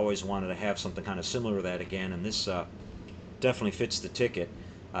 but I always wanted to have something kind of similar to that again, and this definitely fits the ticket.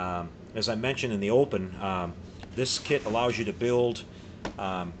 As I mentioned in the open, this kit allows you to build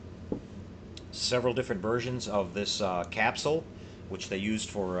several different versions of this capsule, which they used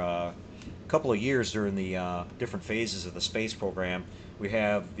for a couple of years during the different phases of the space program. We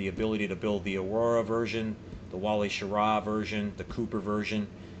have the ability to build the Aurora version, the Wally Schirra version, the Cooper version,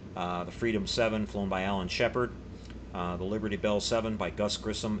 the Freedom 7 flown by Alan Shepard, the Liberty Bell 7 by Gus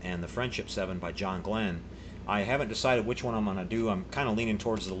Grissom, and the Friendship 7 by John Glenn. I haven't decided which one I'm going to do. I'm kind of leaning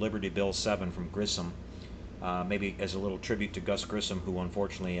towards the Liberty Bell 7 from Grissom, maybe as a little tribute to Gus Grissom, who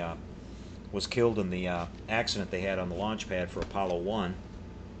unfortunately was killed in the accident they had on the launch pad for Apollo 1.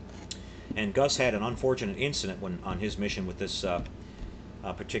 And Gus had an unfortunate incident when on his mission with this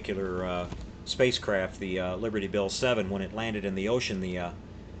particular spacecraft, the Liberty Bell 7. When it landed in the ocean, the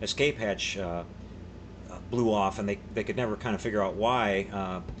escape hatch blew off, and they could never kind of figure out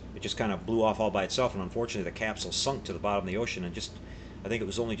why. It just kind of blew off all by itself, and unfortunately the capsule sunk to the bottom of the ocean. And I think it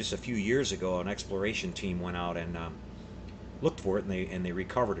was only just a few years ago, an exploration team went out and looked for it, and they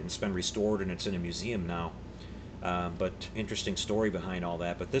recovered it, and it's been restored, and it's in a museum now. But interesting story behind all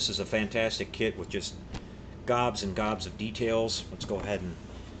that. But this is a fantastic kit with just gobs and gobs of details. Let's go ahead and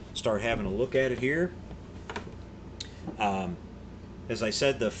start having a look at it here. As I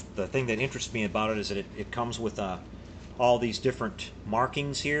said, the thing that interests me about it is that it comes with all these different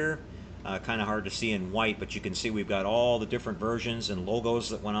markings here. Kind of hard to see in white, but you can see we've got all the different versions and logos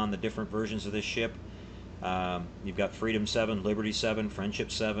that went on the different versions of this ship. You've got Freedom 7, Liberty 7,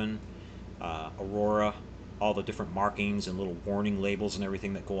 Friendship 7, Aurora, all the different markings and little warning labels and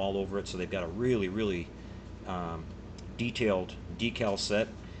everything that go all over it. So they've got a really, really detailed decal set.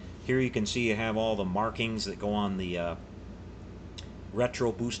 Here you can see you have all the markings that go on the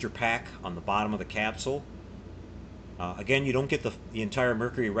retro booster pack on the bottom of the capsule. Again, you don't get the entire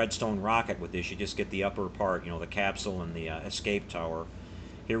Mercury Redstone rocket with this. You just get the upper part, the capsule and the escape tower.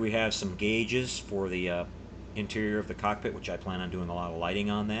 Here we have some gauges for the interior of the cockpit, which I plan on doing a lot of lighting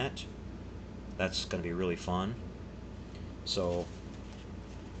on that. That's going to be really fun. So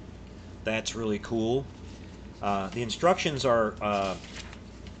that's really cool. The instructions are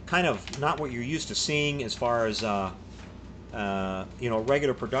kind of not what you're used to seeing as far as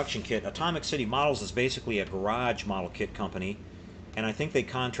regular production kit. Atomic City Models is basically a garage model kit company, and I think they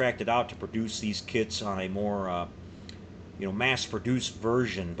contracted out to produce these kits on a more mass-produced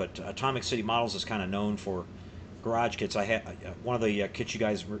version. But Atomic City Models is kind of known for garage kits. I had one of the kits you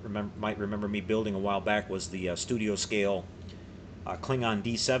guys might remember me building a while back was the studio scale Klingon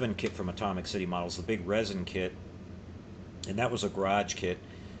D7 kit from Atomic City Models, the big resin kit, and that was a garage kit.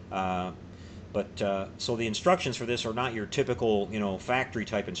 So the instructions for this are not your typical, factory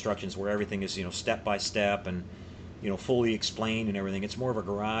type instructions where everything is, step by step and, fully explained and everything. It's more of a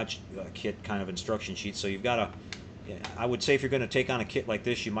garage kit kind of instruction sheet. So you've got to, I would say if you're going to take on a kit like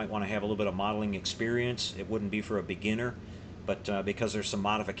this, you might want to have a little bit of modeling experience. It wouldn't be for a beginner, but because there's some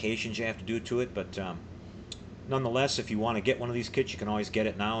modifications you have to do to it. But nonetheless, if you want to get one of these kits, you can always get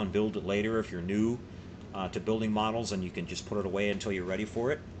it now and build it later if you're new to building models, and you can just put it away until you're ready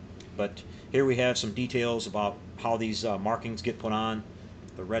for it. But here we have some details about how these markings get put on.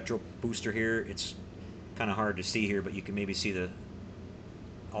 The retro booster here, it's kind of hard to see here, but you can maybe see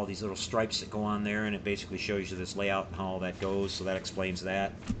all these little stripes that go on there, and it basically shows you this layout and how all that goes, so that explains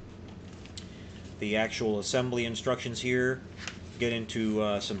that. The actual assembly instructions here get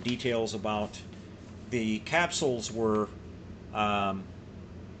into some details about the capsules were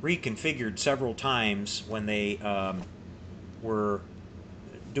reconfigured several times when they were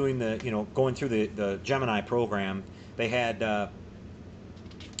doing going through the Gemini program. They had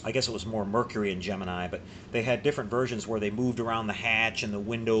I guess it was more Mercury and Gemini, but they had different versions where they moved around the hatch and the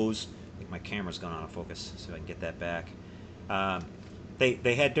windows. I think my camera's gone out of focus, so I can get that back.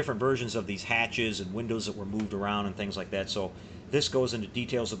 They had different versions of these hatches and windows that were moved around and things like that. So this goes into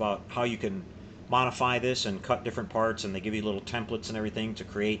details about how you can modify this and cut different parts, and they give you little templates and everything to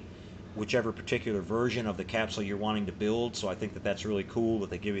create whichever particular version of the capsule you're wanting to build. So I think that that's really cool that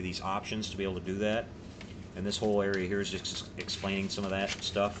they give you these options to be able to do that. And this whole area here is just explaining some of that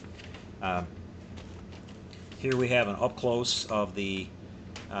stuff. Here we have an up close of the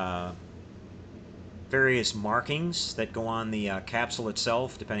various markings that go on the capsule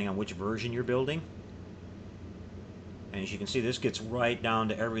itself, depending on which version you're building. And as you can see, this gets right down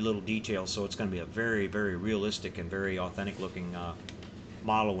to every little detail, so it's going to be a very, very realistic and very authentic looking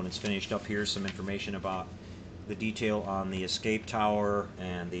model when it's finished. Up here, some information about the detail on the escape tower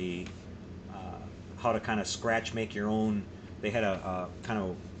and the how to kind of scratch make your own. They had a kind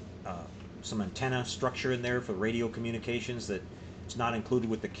of some antenna structure in there for radio communications that it's not included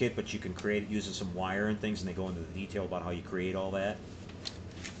with the kit, but you can create it using some wire and things, and they go into the detail about how you create all that.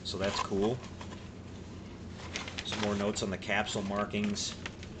 So that's cool. Some more notes on the capsule markings.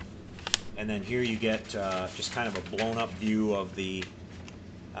 And then here you get just kind of a blown up view of the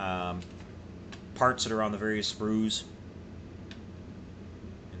parts that are on the various sprues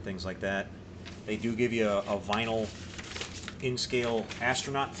and things like that. They do give you a vinyl in-scale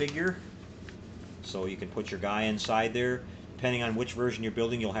astronaut figure. So you can put your guy inside there. Depending on which version you're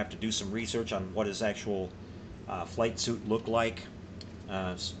building, you'll have to do some research on what his actual flight suit look like.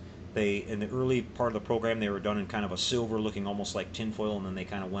 Uh, in the early part of the program, they were done in kind of a silver looking, almost like tinfoil, and then they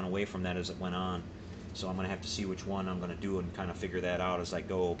kind of went away from that as it went on. So I'm going to have to see which one I'm going to do and kind of figure that out as I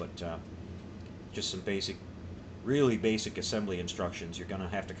go. But just some basic, really basic assembly instructions. You're going to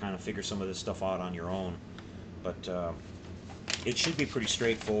have to kind of figure some of this stuff out on your own. But it should be pretty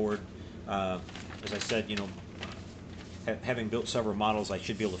straightforward. As I said, you know, having built several models, I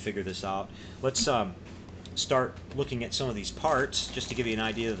should be able to figure this out. Let's start looking at some of these parts just to give you an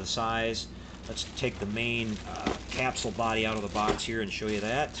idea of the size. Let's take the main capsule body out of the box here and show you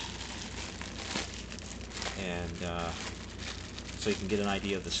that. And so you can get an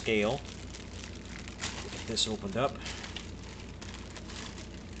idea of the scale. Get this opened up.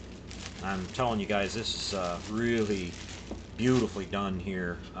 I'm telling you guys, this is really beautifully done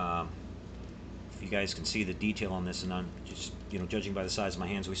here. If you guys can see the detail on this, and I'm just, you know, judging by the size of my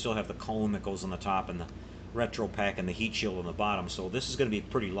hands, we still have the cone that goes on the top and the retro pack and the heat shield on the bottom, so this is going to be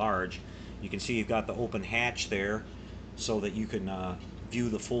pretty large. You can see you've got the open hatch there so that you can view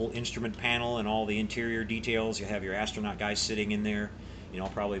the full instrument panel and all the interior details. You have your astronaut guy sitting in there. You know,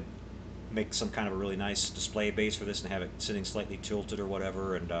 I'll probably make some kind of a really nice display base for this and have it sitting slightly tilted or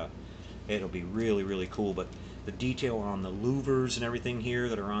whatever, and it'll be really, really cool. But the detail on the louvers and everything here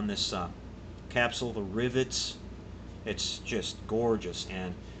that are on this capsule, the rivets, it's just gorgeous,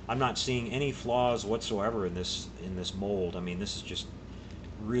 and I'm not seeing any flaws whatsoever in this mold. I mean, this is just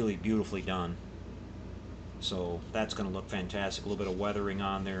really beautifully done. So that's going to look fantastic. A little bit of weathering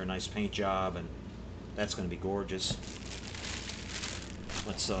on there, a nice paint job, and that's going to be gorgeous.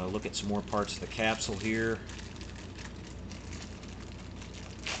 Let's look at some more parts of the capsule here.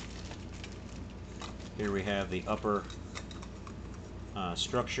 Here we have the upper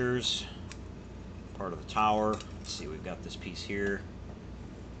structures, part of the tower. Let's see, we've got this piece here.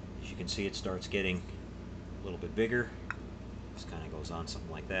 As you can see, it starts getting a little bit bigger. This kind of goes on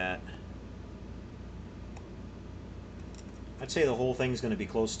something like that. I'd say the whole thing's going to be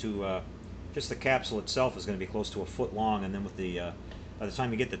close to, just the capsule itself is going to be close to 1 foot long, and then with the, by the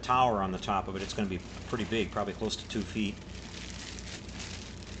time you get the tower on the top of it, it's going to be pretty big, probably close to 2 feet.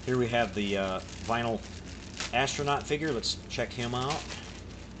 Here we have the vinyl astronaut figure. Let's check him out.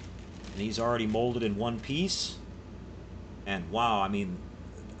 And he's already molded in one piece. And wow, I mean,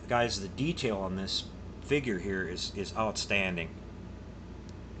 guys, the detail on this figure here is outstanding.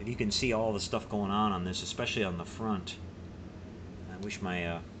 And you can see all the stuff going on this, especially on the front. I wish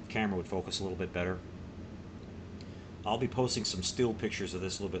my camera would focus a little bit better. I'll be posting some still pictures of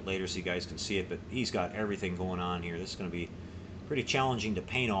this a little bit later so you guys can see it, but he's got everything going on here. This is going to be pretty challenging to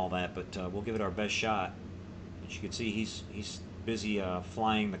paint all that, but we'll give it our best shot. As you can see, he's busy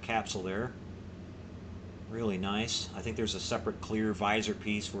flying the capsule there. Really nice. I think there's a separate clear visor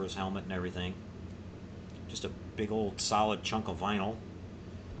piece for his helmet and everything. Just a big old solid chunk of vinyl.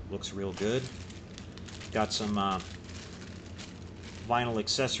 Looks real good. Got some vinyl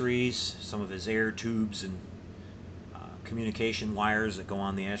accessories, some of his air tubes and communication wires that go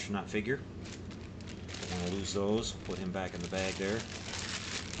on the astronaut figure. Don't want to lose those. Put him back in the bag there.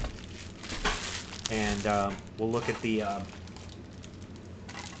 And we'll look at the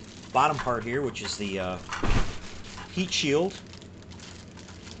bottom part here, which is the heat shield.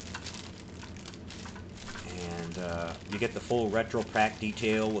 And you get the full retro pack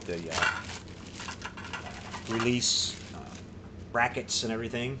detail with the release brackets and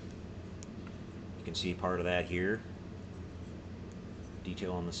everything. You can see part of that here.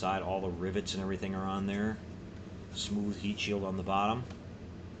 Detail on the side, all the rivets and everything are on there. Smooth heat shield on the bottom.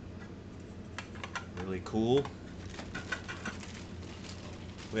 Really cool.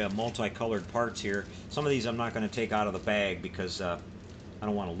 We have multicolored parts here. Some of these I'm not going to take out of the bag because I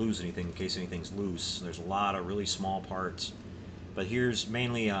don't want to lose anything in case anything's loose. There's a lot of really small parts. But here's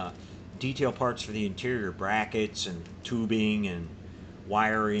mainly detail parts for the interior, brackets and tubing and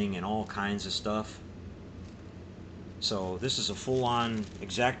wiring and all kinds of stuff. So this is a full-on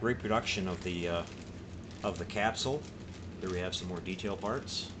exact reproduction of the capsule. Here we have some more detail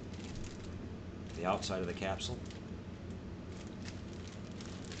parts. The outside of the capsule.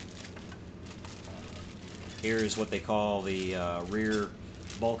 Here is what they call the rear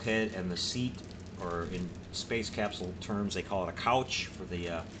bulkhead and the seat, or in space capsule terms they call it a couch for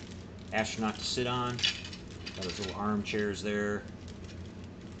the astronaut to sit on. Got those little armchairs there,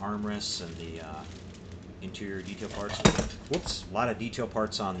 armrests, and the interior detail parts. Whoops, a lot of detail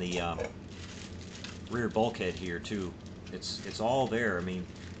parts on the rear bulkhead here too. It's all there. I mean,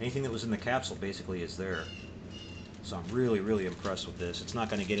 anything that was in the capsule basically is there. So I'm really, really impressed with this. It's not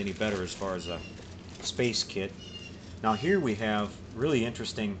going to get any better as far as space kit. Now here we have really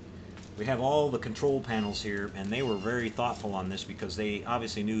interesting, we have all the control panels here, and they were very thoughtful on this because they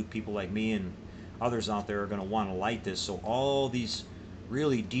obviously knew people like me and others out there are going to want to light this. So all these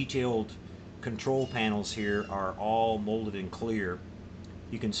really detailed control panels here are all molded in clear.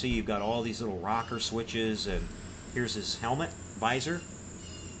 You can see you've got all these little rocker switches, and here's his helmet visor.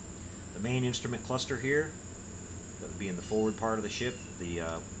 The main instrument cluster here, that would be in the forward part of the ship.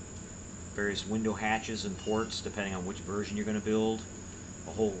 The various window hatches and ports, depending on which version you're going to build.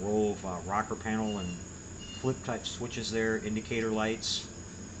 A whole row of rocker panel and flip type switches there, indicator lights.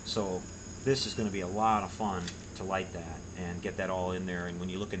 So this is going to be a lot of fun to light that and get that all in there. And when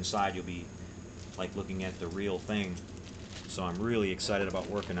you look inside, you'll be like looking at the real thing. So I'm really excited about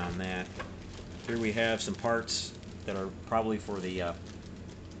working on that. Here we have some parts that are probably for the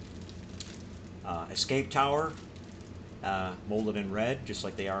escape tower, molded in red, just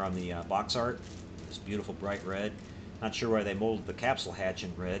like they are on the box art. This beautiful bright red. Not sure why they molded the capsule hatch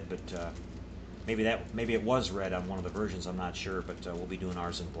in red, but maybe it was red on one of the versions. I'm not sure, but we'll be doing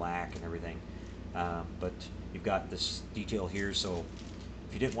ours in black and everything. But you've got this detail here, so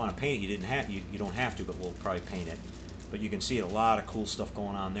if you didn't want to paint it, you don't have to, but we'll probably paint it. But you can see a lot of cool stuff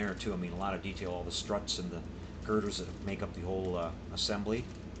going on there too. I mean, a lot of detail, all the struts and the girders that make up the whole assembly.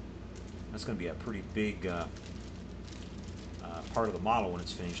 That's going to be a pretty big part of the model when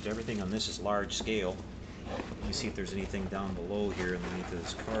it's finished. Everything on this is large scale. Let me see if there's anything down below here underneath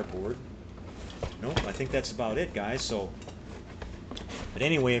this cardboard. Nope, I think that's about it, guys. So, but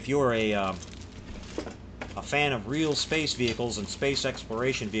anyway, if you're a fan of real space vehicles and space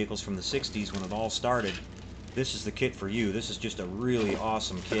exploration vehicles from the 60s when it all started, this is the kit for you. This is just a really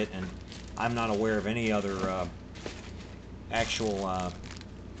awesome kit, and I'm not aware of any other actual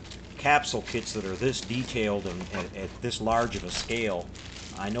capsule kits that are this detailed and at this large of a scale.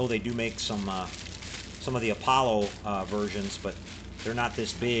 I know they do make some of the Apollo versions, but they're not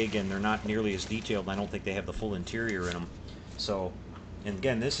this big and they're not nearly as detailed. I don't think they have the full interior in them. So, and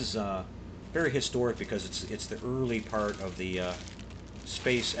again, this is very historic because it's the early part of the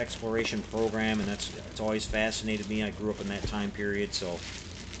space exploration program, and it's always fascinated me. I grew up in that time period, so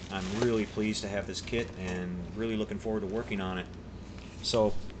I'm really pleased to have this kit and really looking forward to working on it.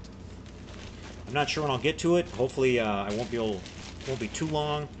 So I'm not sure when I'll get to it. Hopefully I won't be too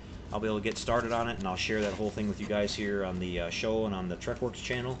long. I'll be able to get started on it, and I'll share that whole thing with you guys here on the show and on the TrekWorks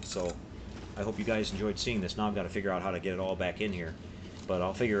channel. So I hope you guys enjoyed seeing this. Now I've got to figure out how to get it all back in here, but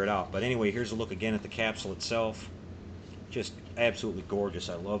I'll figure it out. But anyway, here's a look again at the capsule itself. Just absolutely gorgeous.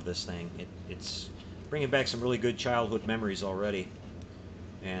 I love this thing. It's bringing back some really good childhood memories already,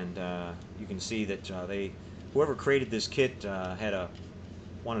 and you can see that whoever created this kit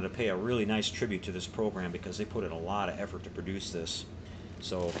wanted to pay a really nice tribute to this program because they put in a lot of effort to produce this.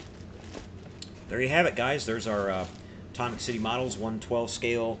 So there you have it, guys. There's our Atomic City Models 1/12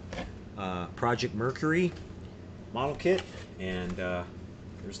 scale Project Mercury model kit, and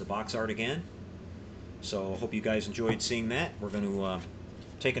there's the box art again. So hope you guys enjoyed seeing that. We're going to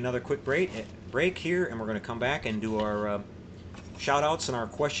take another quick break here, and we're going to come back and do our shout outs and our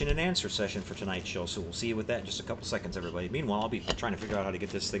question and answer session for tonight's show. So we'll see you with that in just a couple seconds, everybody. Meanwhile, I'll be trying to figure out how to get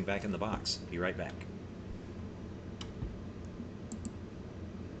this thing back in the box. Be right back.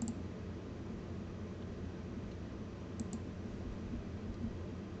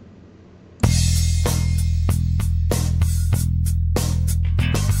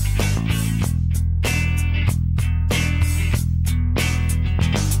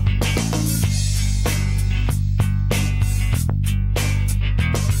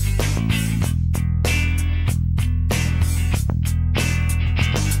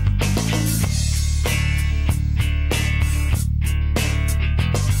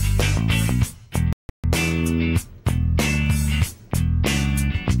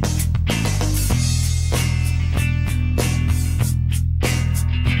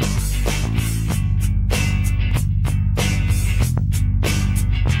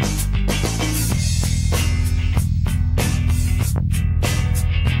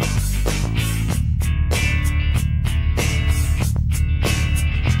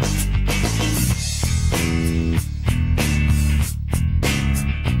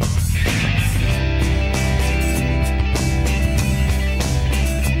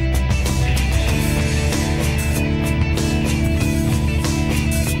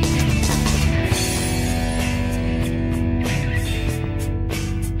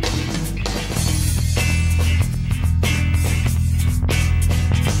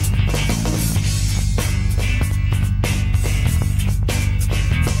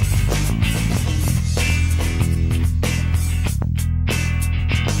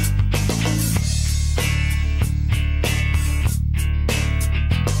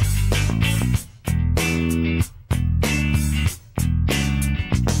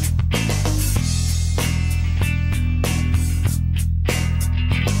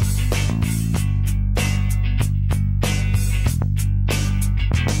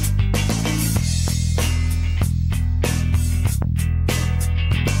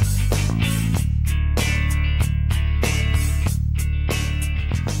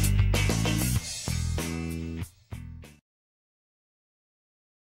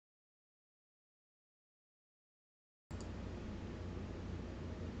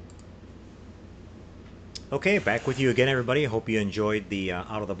 Okay, back with you again, everybody. I hope you enjoyed the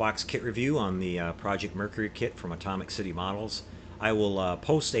out-of-the-box kit review on the Project Mercury kit from Atomic City Models. I will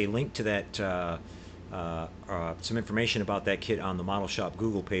post a link to that, some information about that kit on the Model Shop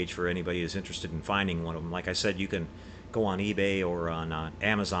Google page for anybody who's interested in finding one of them. Like I said, you can go on eBay or on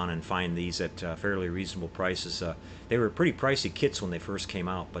Amazon and find these at fairly reasonable prices. They were pretty pricey kits when they first came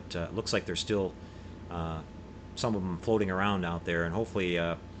out, but it looks like there's still some of them floating around out there, and hopefully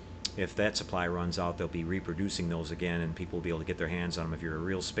if that supply runs out, they'll be reproducing those again, and people will be able to get their hands on them. If you're a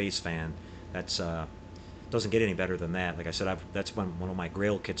real space fan, that's doesn't get any better than that. Like I said, that's been one of my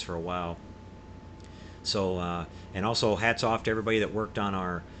Grail kits for a while. So, and also hats off to everybody that worked on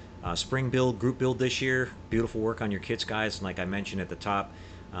our spring build, group build this year. Beautiful work on your kits, guys. And like I mentioned at the top,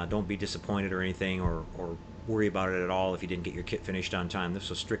 don't be disappointed or anything, or worry about it at all if you didn't get your kit finished on time. This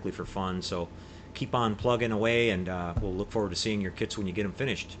was strictly for fun. So keep on plugging away, and we'll look forward to seeing your kits when you get them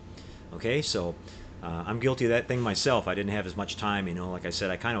finished. Okay, so I'm guilty of that thing myself. I didn't have as much time, you know. Like I said,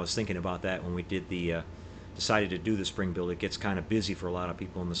 I kind of was thinking about that when we did the decided to do the spring build. It gets kind of busy for a lot of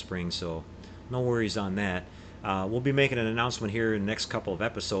people in the spring, so no worries on that. We'll be making an announcement here in the next couple of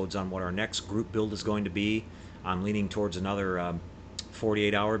episodes on what our next group build is going to be. I'm leaning towards another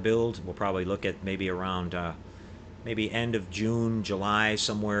 48-hour build. We'll probably look at maybe around maybe end of June, July,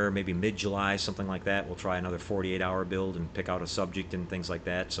 somewhere, maybe mid-July, something like that. We'll try another 48-hour build and pick out a subject and things like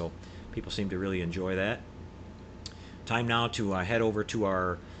that. So people seem to really enjoy that. Time now to head over to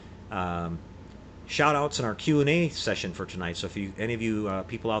our shout outs and our Q&A session for tonight. So if any of you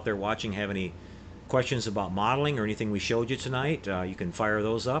people out there watching have any questions about modeling or anything we showed you tonight, you can fire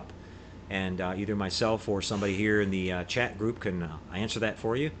those up, and either myself or somebody here in the chat group can answer that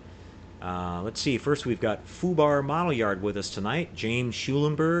for you. Let's see, first we've got Fubar Model Yard with us tonight. James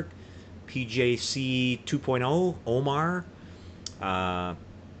Schulenberg, PJC 2.0, Omar,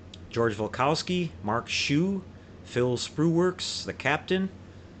 George Volkowski, Mark Shue, Phil Sprueworks, the captain.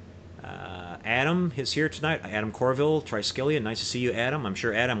 Adam is here tonight. Adam Corville, Triskelion. Nice to see you, Adam. I'm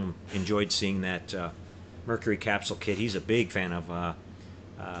sure Adam enjoyed seeing that Mercury capsule kit. He's a big fan of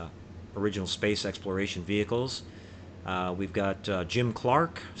original space exploration vehicles. We've got Jim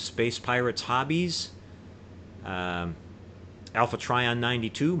Clark, Space Pirates Hobbies, Alpha Trion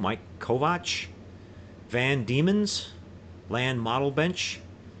 92, Mike Kovac, Van Demons, Land Model Bench,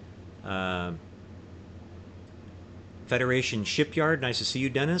 Federation Shipyard. Nice to see you,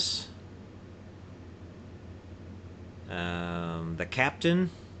 Dennis. The Captain,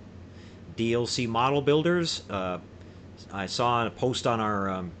 DLC Model Builders. I saw a post on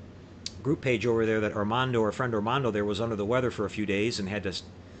our group page over there that Armando, our friend Armando there, was under the weather for a few days and had to,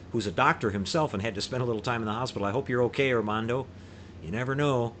 who's a doctor himself, and had to spend a little time in the hospital. I hope you're okay, Armando. You never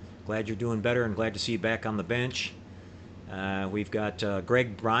know. Glad you're doing better, and glad to see you back on the bench. We've got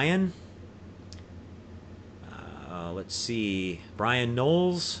Greg Bryan. Let's see, Brian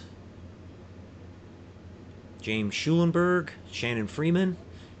Knowles, James Schulenberg, Shannon Freeman,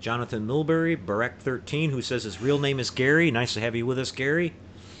 Jonathan Milbury, Barek13, who says his real name is Gary. Nice to have you with us, Gary.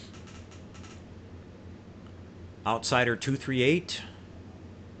 Outsider 238.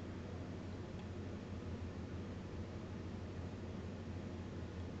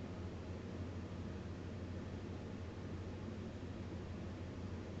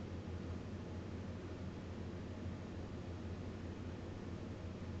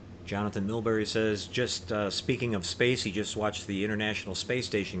 Jonathan Milbury says, just speaking of space, he just watched the International Space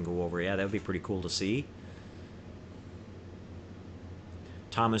Station go over. Yeah, that would be pretty cool to see.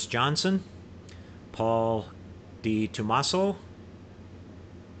 Thomas Johnson, Paul Di Tommaso,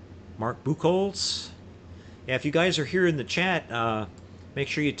 Mark Buchholz. Yeah, if you guys are here in the chat, make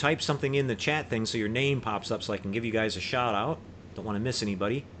sure you type something in the chat thing so your name pops up so I can give you guys a shout out. Don't want to miss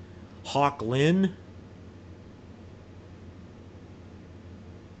anybody. Hawk Lynn,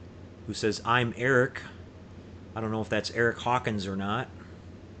 who says, I'm Eric. I don't know if that's Eric Hawkins or not.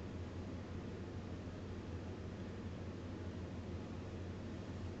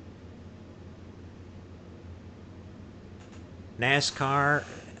 NASCAR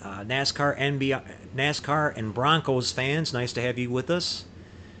and Broncos fans, nice to have you with us.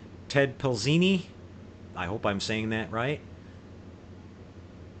 Ted Pelzini, I hope I'm saying that right.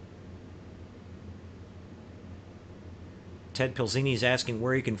 Ted Pelzini is asking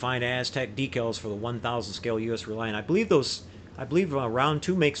where you can find Aztec decals for the 1000 scale US Reliant. I believe Round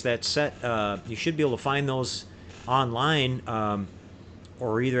 2 makes that set. You should be able to find those online,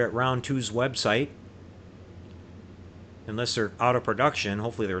 or either at Round 2's website. Unless they're out of production.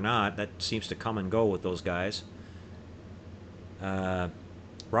 Hopefully they're not. That seems to come and go with those guys.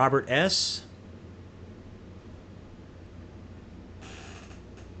 Robert S.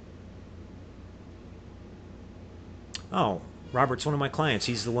 Oh, Robert's one of my clients.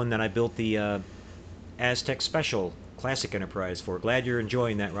 He's the one that I built the Aztec Special Classic Enterprise for. Glad you're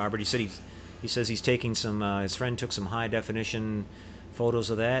enjoying that, Robert. He says he's taking some. His friend took some high definition photos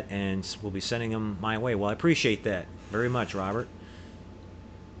of that, and we'll be sending them my way. Well, I appreciate that very much, Robert.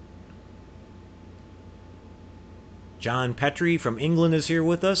 John Petrie from England is here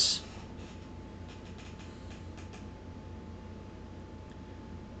with us.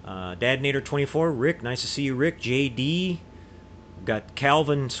 Dadnator24, Rick, nice to see you, Rick. JD, we've got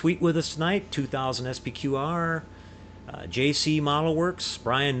Calvin Sweet with us tonight, 2000 SPQR. JC Model Works,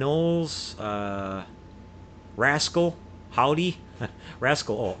 Brian Knowles, Rascal, Howdy.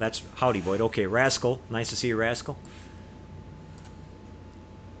 Rascal, oh, that's Howdy Boyd. Okay, Rascal, nice to see you, Rascal.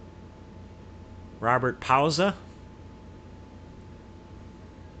 Robert Pauza.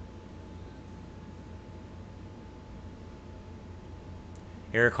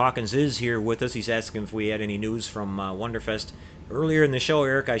 Eric Hawkins is here with us. He's asking if we had any news from Wonderfest. Earlier in the show,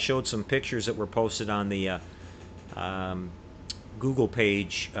 Eric, I showed some pictures that were posted on the Google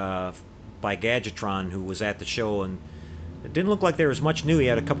page by Gadgetron, who was at the show, and it didn't look like there was much new. He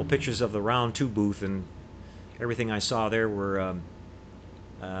had a couple pictures of the Round 2 booth, and everything I saw there were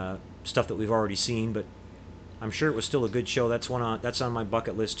stuff that we've already seen, but I'm sure it was still a good show. That's on my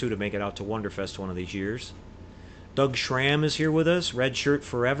bucket list, too, to make it out to Wonderfest one of these years. Doug Schramm is here with us. Red Shirt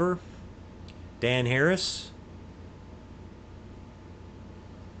Forever. Dan Harris.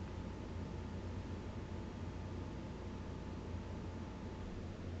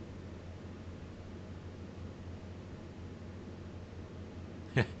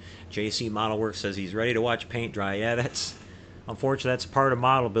 JC Model Works says he's ready to watch paint dry. Yeah, that's unfortunately that's part of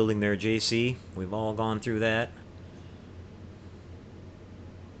model building there, JC. We've all gone through that.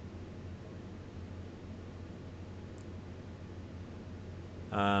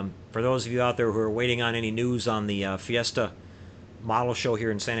 For those of you out there who are waiting on any news on the Fiesta model show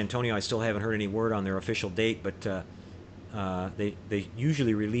here in San Antonio, I still haven't heard any word on their official date, but they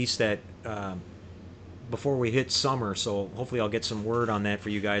usually release that before we hit summer, so hopefully I'll get some word on that for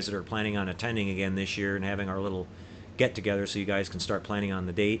you guys that are planning on attending again this year and having our little get-together so you guys can start planning on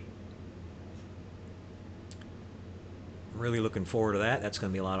the date. I'm really looking forward to that. That's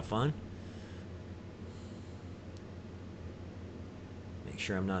going to be a lot of fun. Make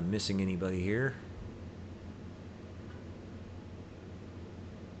sure I'm not missing anybody here.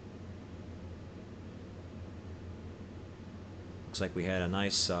 Looks like we had a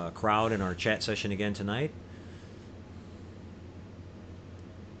nice crowd in our chat session again tonight.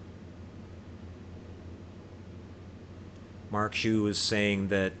 Mark Shu was saying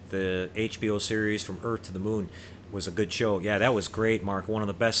that the HBO series From Earth to the Moon was a good show. Yeah, that was great, Mark. One of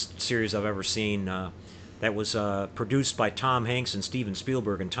the best series I've ever seen. That was produced by Tom Hanks and Steven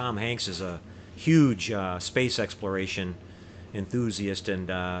Spielberg, and Tom Hanks is a huge space exploration enthusiast, and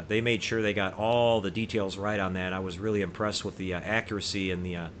they made sure they got all the details right on that. I was really impressed with the accuracy and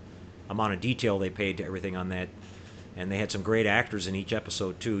the amount of detail they paid to everything on that. And they had some great actors in each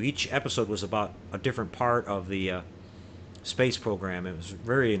episode too. Each episode was about a different part of the space program. It was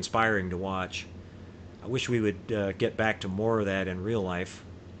very inspiring to watch. I wish we would get back to more of that in real life.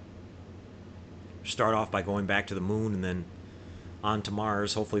 Start off by going back to the moon and then on to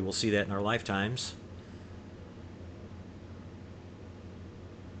Mars. Hopefully we'll see that in our lifetimes.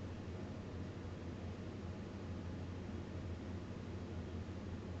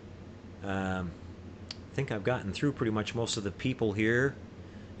 I think I've gotten through pretty much most of the people here.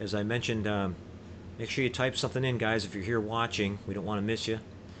 As I mentioned, make sure you type something in, guys, if you're here watching. We don't want to miss you.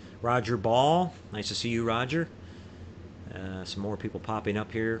 Roger Ball, nice to see you, Roger. Some more people popping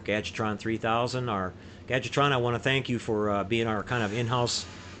up here. Gadgetron 3000. Our Gadgetron, I want to thank you for being our kind of in-house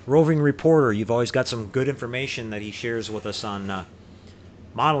roving reporter. You've always got some good information that he shares with us on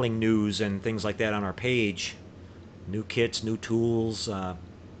modeling news and things like that on our page. New kits, new tools,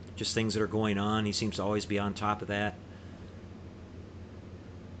 just things that are going on. He seems to always be on top of that.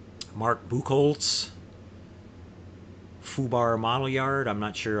 Mark Buchholz, Fubar Model Yard. I'm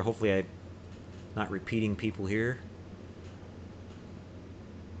not sure. Hopefully I'm not repeating people here.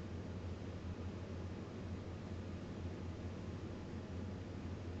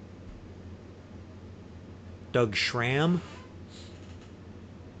 Doug Schramm.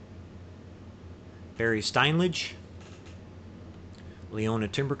 Barry Steinledge. Leona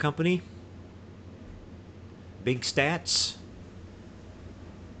Timber Company. Big Stats.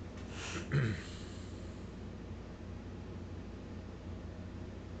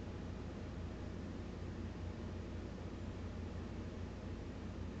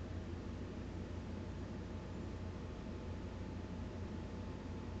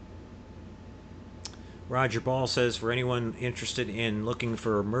 Roger Ball says, for anyone interested in looking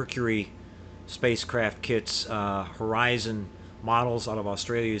for Mercury spacecraft kits, Horizon Models out of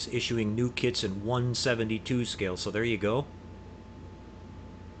Australia is issuing new kits in 172 scale. So there you go.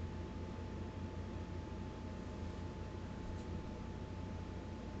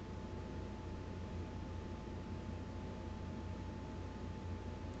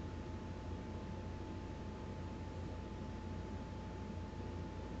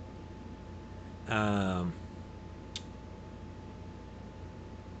 Um,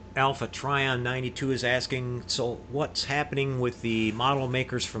 Alpha Trion 92 is asking, so what's happening with the model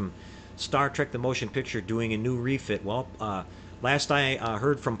makers from Star Trek the Motion Picture doing a new refit? Well, last I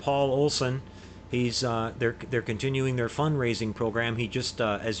heard from Paul Olson, they're continuing their fundraising program. He just,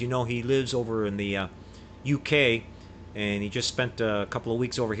 as you know, he lives over in the UK, and he just spent a couple of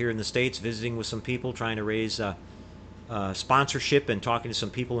weeks over here in the States visiting with some people, trying to raise sponsorship and talking to some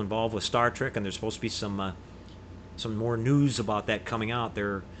people involved with Star Trek. And there's supposed to be some more news about that coming out.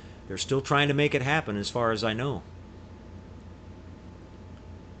 They're still trying to make it happen, as far as I know.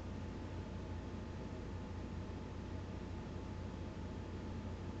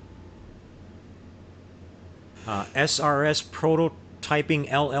 SRS Prototyping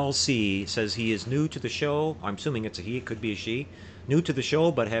LLC says he is new to the show. I'm assuming it's a he, it could be a she. New to the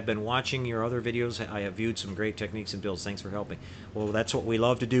show, but have been watching your other videos. I have viewed some great techniques and builds. Thanks for helping. Well, that's what we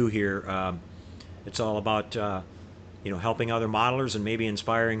love to do here. It's all about helping other modelers and maybe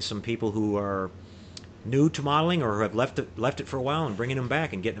inspiring some people who are new to modeling or have left it for a while, and bringing them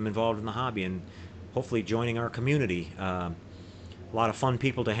back and getting them involved in the hobby, and hopefully joining our community. A lot of fun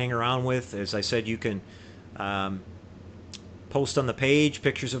people to hang around with. As I said, you can post on the page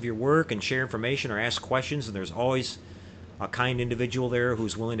pictures of your work and share information or ask questions, and there's always a kind individual there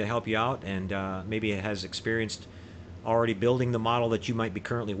who's willing to help you out, and maybe has experienced already building the model that you might be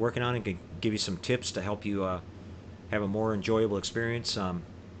currently working on, and can give you some tips to help you have a more enjoyable experience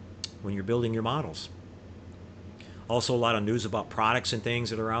when you're building your models. Also, a lot of news about products and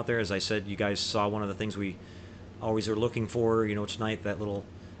things that are out there. As I said, you guys saw one of the things we always are looking for, tonight, that little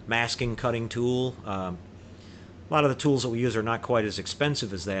masking cutting tool. A lot of the tools that we use are not quite as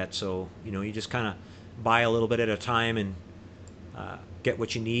expensive as that, so you just kind of buy a little bit at a time and get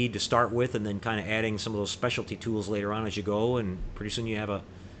what you need to start with, and then kind of adding some of those specialty tools later on as you go, and pretty soon you have a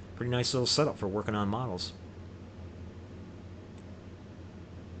pretty nice little setup for working on models.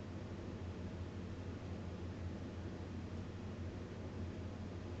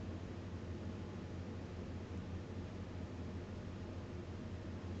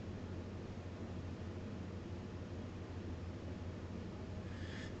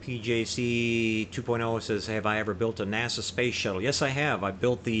 PJC 2.0 says, "Have I ever built a NASA space shuttle?" Yes, I have. I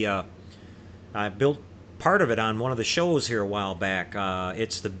built part of it on one of the shows here a while back.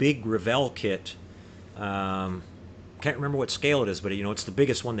 It's the big Revell kit. Can't remember what scale it is, but it's the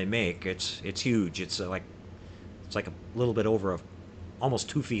biggest one they make. It's huge. It's like a little bit over almost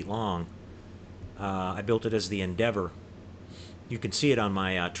 2 feet long. I built it as the Endeavor. You can see it on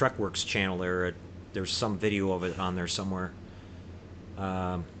my TrekWorks channel there. There's some video of it on there somewhere.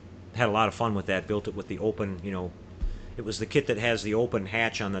 Had a lot of fun with that. Built it with the open, it was the kit that has the open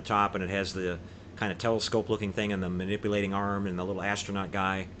hatch on the top, and it has the kind of telescope looking thing and the manipulating arm and the little astronaut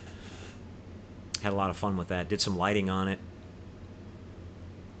guy. Had a lot of fun with that. Did some lighting on it.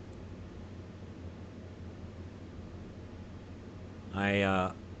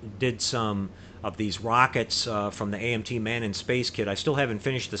 I did some of these rockets from the AMT Man in Space kit. I still haven't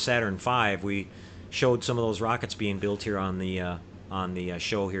finished the Saturn V. We showed some of those rockets being built here on the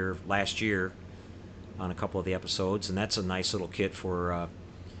show here last year on a couple of the episodes, and that's a nice little kit for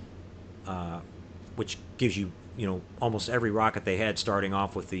which gives you almost every rocket they had, starting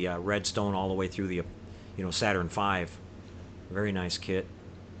off with the Redstone all the way through the Saturn V. Very nice kit.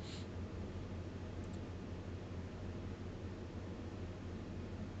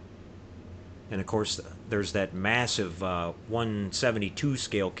 And of course, there's that massive 172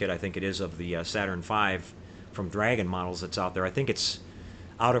 scale kit, I think it is, of the Saturn V from Dragon Models that's out there. I think it's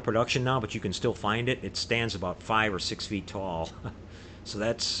out of production now, but you can still find it. It stands about 5 or 6 feet tall. So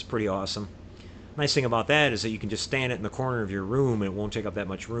that's pretty awesome. Nice thing about that is that you can just stand it in the corner of your room and it won't take up that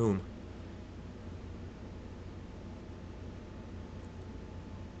much room.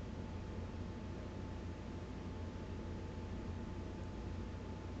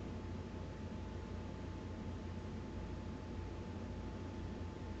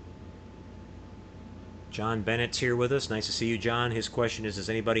 John Bennett's here with us. Nice to see you, John. His question is, does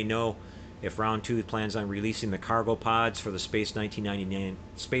anybody know if Round 2 plans on releasing the cargo pods for the Space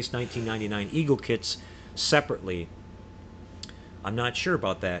 1999 Eagle kits separately? I'm not sure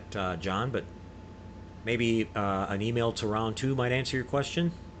about that, John, but Maybe an email to round 2 might answer your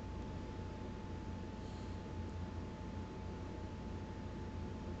question.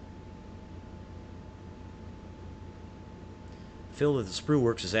 Phil at the Sprue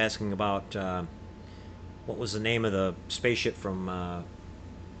Works is asking about what was the name of the spaceship from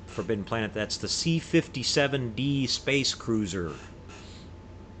Forbidden Planet? That's the C-57D Space Cruiser.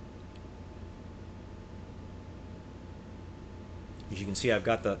 As you can see, I've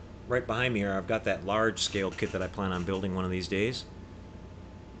got right behind me here, I've got that large scale kit that I plan on building one of these days.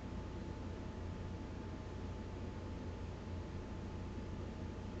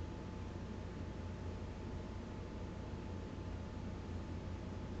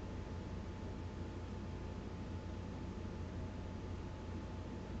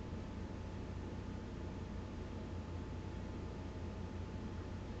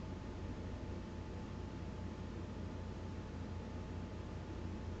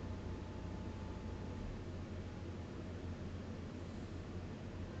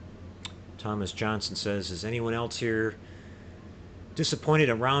 Thomas Johnson says, is anyone else here disappointed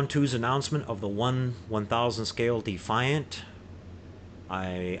at round 2's announcement of the 1/1000 scale Defiant?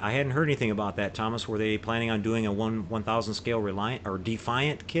 I hadn't heard anything about that, Thomas. Were they planning on doing a 1/1000 scale Reliant or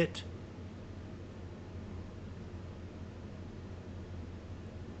Defiant kit?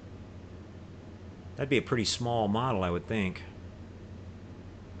 That'd be a pretty small model, I would think.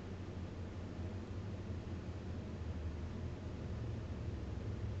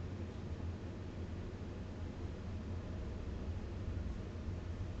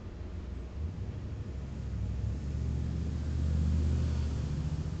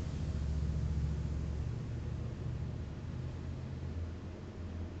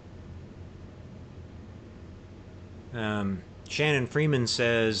 Shannon Freeman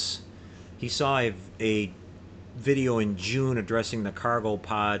says he saw a video in June addressing the cargo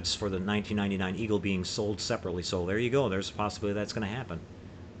pods for the 1999 Eagle being sold separately. So there you go. There's a possibility that's going to happen.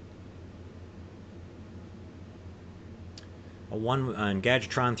 And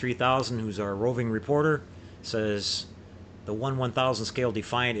Gadgetron 3000, who's our roving reporter, says the 1/1000 scale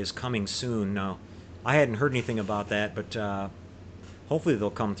Defiant is coming soon. Now, I hadn't heard anything about that, but hopefully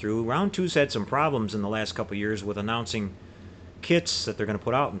they'll come through. Round 2's had some problems in the last couple of years with announcing kits that they're going to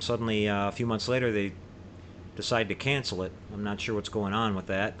put out, and suddenly a few months later they decide to cancel it. I'm not sure what's going on with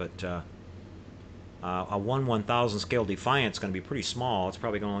that, but a 1/1000 scale Defiant is going to be pretty small. It's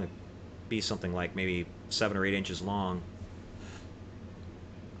probably going to be something like maybe 7 or 8 inches long.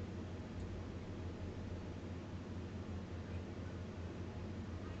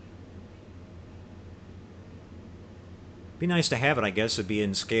 Be nice to have it, I guess. It'd be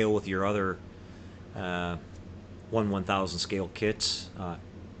in scale with your other 1/1000 scale kits,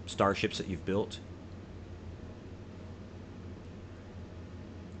 starships that you've built.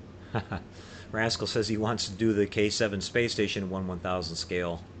 Rascal says he wants to do the K7 space station 1/1000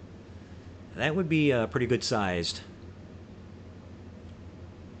 scale. That would be pretty good sized.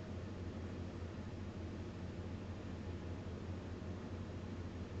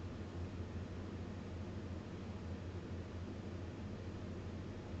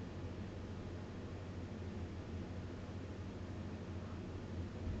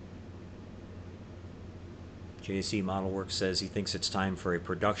 JC Model Works says he thinks it's time for a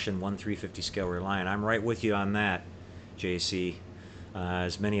production 1/350 scale Reliant. I'm right with you on that, JC.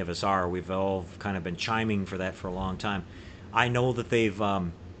 As many of us are. We've all kind of been chiming for that for a long time. I know that they've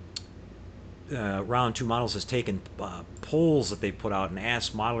Round 2 Models has taken polls that they put out and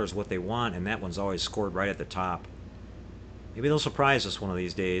asked modelers what they want, and that one's always scored right at the top. Maybe they'll surprise us one of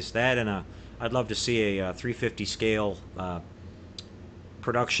these days. That and I'd love to see a 350 scale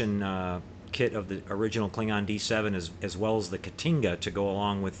production kit of the original Klingon D7 as well as the Katinga to go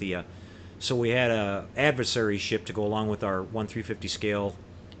along with the so we had a adversary ship to go along with our 1/350 scale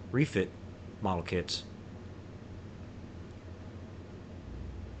refit model kits.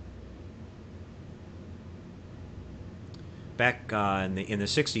 Back in the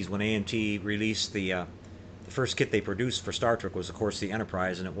 60s when AMT released the first kit they produced for Star Trek was of course the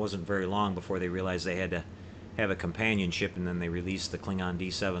Enterprise, and it wasn't very long before they realized they had to have a companion ship, and then they released the Klingon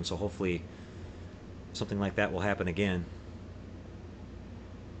D7, so hopefully something like that will happen again.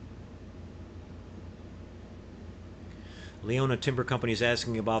 Leona Timber Company is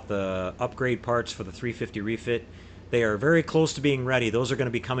asking about the upgrade parts for the 350 refit. They are very close to being ready. Those are going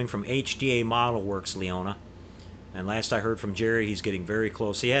to be coming from HDA Model Works, Leona. And last I heard from Jerry, he's getting very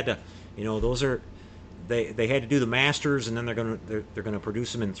close. He had to, those are they had to do the masters, and then they're going to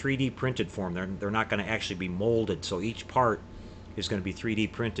produce them in 3D printed form. They're not going to actually be molded. So each part is going to be 3D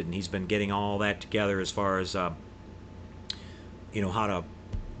printed, and he's been getting all that together as far as how to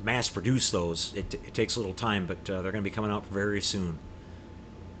mass produce those. It takes a little time, but they're going to be coming out very soon.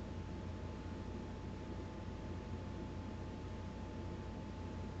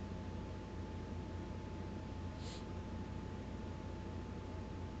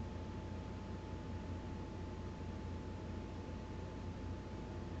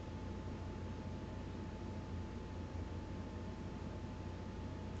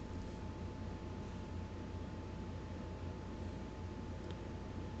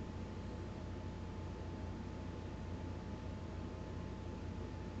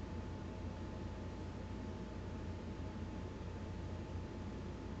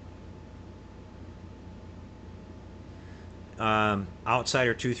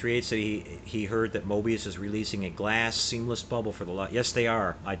 Outsider 238 said he heard that Mobius is releasing a glass seamless bubble for the lot. Yes, they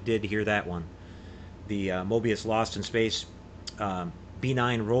are. I did hear that one. The Mobius Lost in Space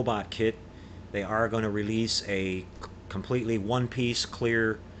B9 robot kit. They are going to release a completely one-piece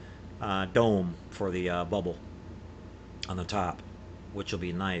clear dome for the bubble on the top, which will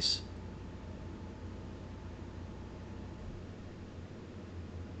be nice.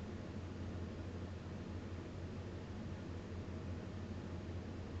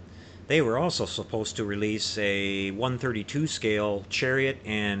 They were also supposed to release a 132 scale chariot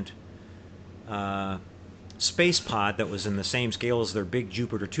and uh, space pod that was in the same scale as their big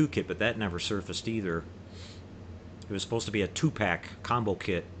Jupiter 2 kit, but that never surfaced either. It was supposed to be a 2-pack combo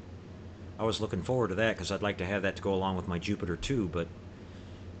kit. I was looking forward to that because I'd like to have that to go along with my Jupiter 2, but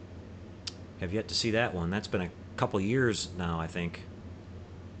have yet to see that one. That's been a couple years now, I think.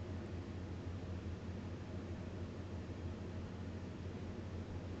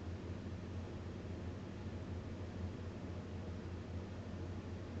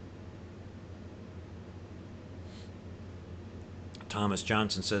 Thomas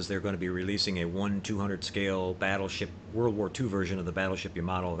Johnson says they're going to be releasing a 1/200 scale battleship, World War II version of the battleship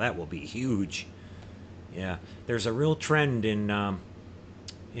Yamato. That will be huge. Yeah, there's a real trend in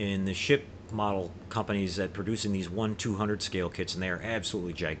the ship model companies that producing these 1/200 scale kits, and they are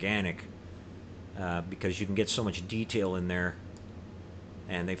absolutely gigantic because you can get so much detail in there.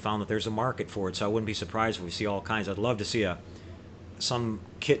 And they found that there's a market for it, so I wouldn't be surprised if we see all kinds. I'd love to see some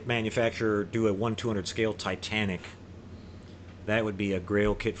kit manufacturer do a 1/200 scale Titanic. That would be a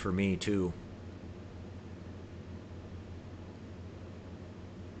grail kit for me too.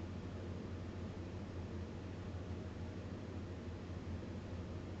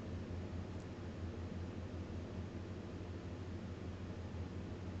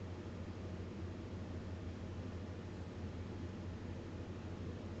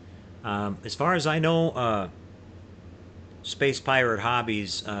 As far as I know, Space Pirate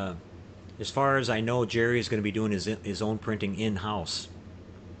Hobbies. As far as I know, Jerry is going to be doing his own printing in house.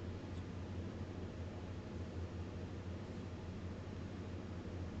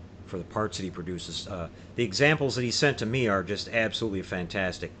 For the parts that he produces. The examples that he sent to me are just absolutely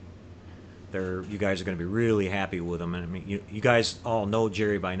fantastic. You guys are going to be really happy with them. And I mean, you guys all know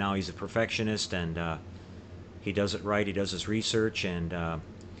Jerry by now. He's a perfectionist, and he does it right. He does his research, and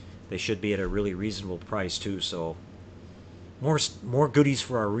they should be at a really reasonable price too. So more goodies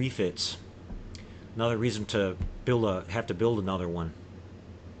for our refits. Another reason to have to build another one.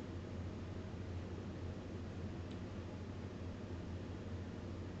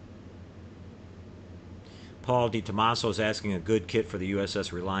 Paul DiTomaso is asking a good kit for the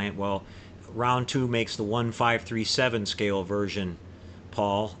USS Reliant. Well, round 2 makes the 1537 scale version,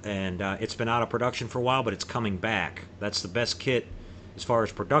 Paul, and it's been out of production for a while, but it's coming back. That's the best kit as far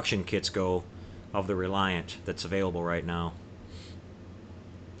as production kits go of the Reliant that's available right now.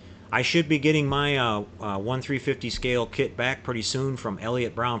 I should be getting my 1350 scale kit back pretty soon from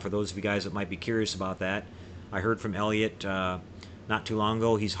Elliot Brown, for those of you guys that might be curious about that. I heard from Elliot not too long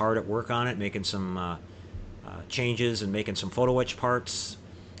ago. He's hard at work on it, making some changes and making some photo etch parts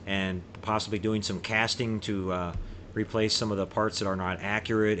and possibly doing some casting to replace some of the parts that are not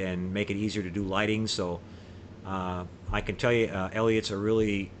accurate and make it easier to do lighting. So I can tell you Elliot's a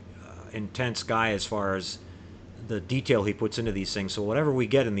really intense guy as far as the detail he puts into these things. So whatever we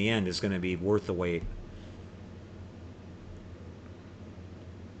get in the end is going to be worth the wait.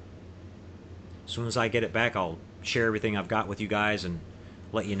 As soon as I get it back, I'll share everything I've got with you guys and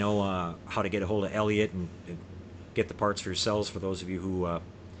let you know how to get a hold of Elliot and get the parts for yourselves, for those of you who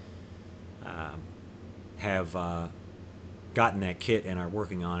have gotten that kit and are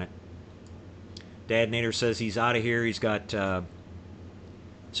working on it. Dad Nader says he's out of here. He's got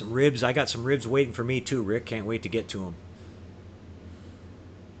some ribs. I got some ribs waiting for me too, Rick. Can't wait to get to them.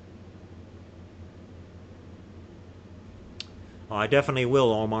 Oh, I definitely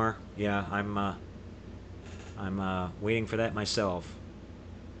will, Omar. Yeah, I'm waiting for that myself.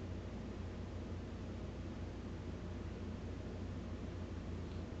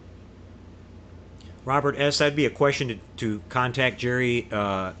 Robert S., that'd be a question to contact Jerry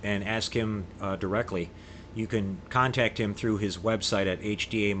and ask him directly. You can contact him through his website at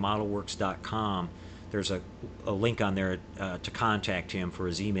hdamodelworks.com. There's a link on there to contact him for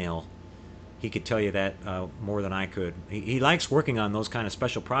his email. He could tell you that more than I could. He likes working on those kind of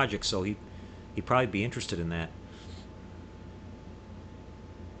special projects, so he'd probably be interested in that.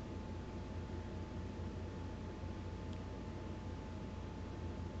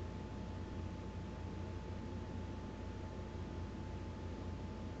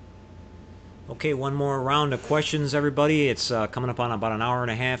 Okay, one more round of questions, everybody. It's coming up on about an hour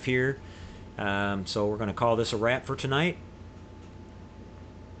and a half here. So we're going to call this a wrap for tonight.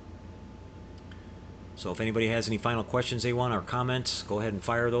 So if anybody has any final questions they want or comments, go ahead and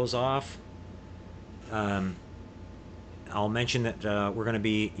fire those off. I'll mention that we're going to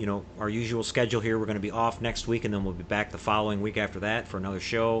be, our usual schedule here. We're going to be off next week, and then we'll be back the following week after that for another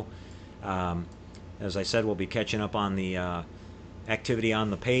show. As I said, we'll be catching up on the activity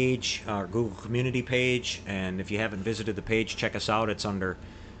on the page, our Google community page. And if you haven't visited the page, check us out. It's under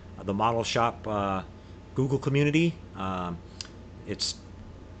the Model Shop Google community. It's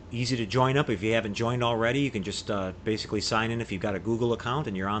easy to join up. If you haven't joined already, you can just basically sign in if you've got a Google account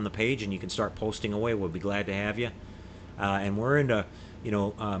and you're on the page, and you can start posting away. We'll be glad to have you. And we're into,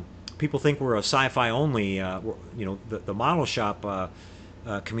 people think we're a sci-fi only, the Model Shop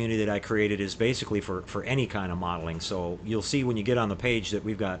community that I created is basically for any kind of modeling. So you'll see when you get on the page that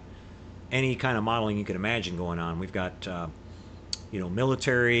we've got any kind of modeling you can imagine going on. We've got,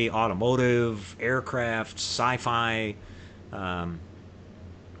 military, automotive, aircraft, sci-fi,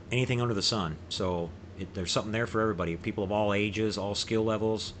 anything under the sun. So there's something there for everybody, people of all ages, all skill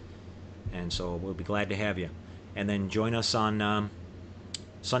levels. And so we'll be glad to have you. And then join us on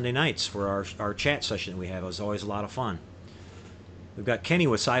Sunday nights for our chat session we have. It was always a lot of fun. We've got Kenny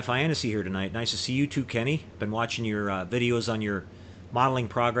with Sci-Fi Fantasy here tonight. Nice to see you too, Kenny. Been watching your videos on your modeling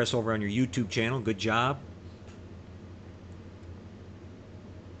progress over on your YouTube channel. Good job.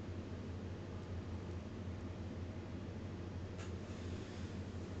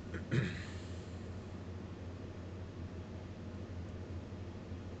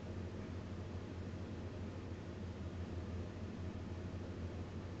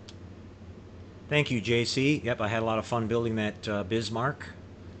 Thank you, JC. Yep, I had a lot of fun building that Bismarck.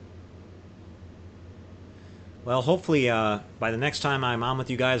 Well, hopefully by the next time I'm on with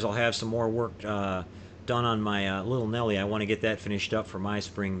you guys, I'll have some more work done on my little Nelly. I want to get that finished up for my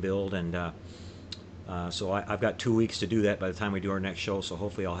spring build, and so I've got 2 weeks to do that by the time we do our next show, so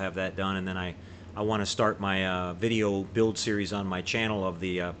hopefully I'll have that done. And then I want to start my video build series on my channel of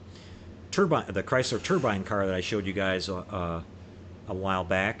the Chrysler turbine car that I showed you guys a while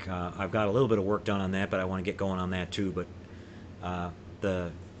back. I've got a little bit of work done on that, but I want to get going on that too. But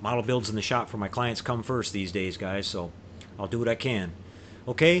the model builds in the shop for my clients come first these days, guys, so I'll do what I can.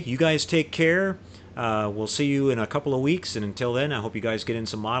 Okay, you guys take care. We'll see you in a couple of weeks, and until then, I hope you guys get in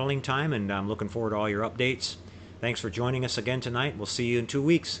some modeling time, and I'm looking forward to all your updates. Thanks for joining us again tonight. We'll see you in 2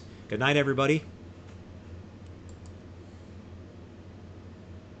 weeks. Good night, everybody.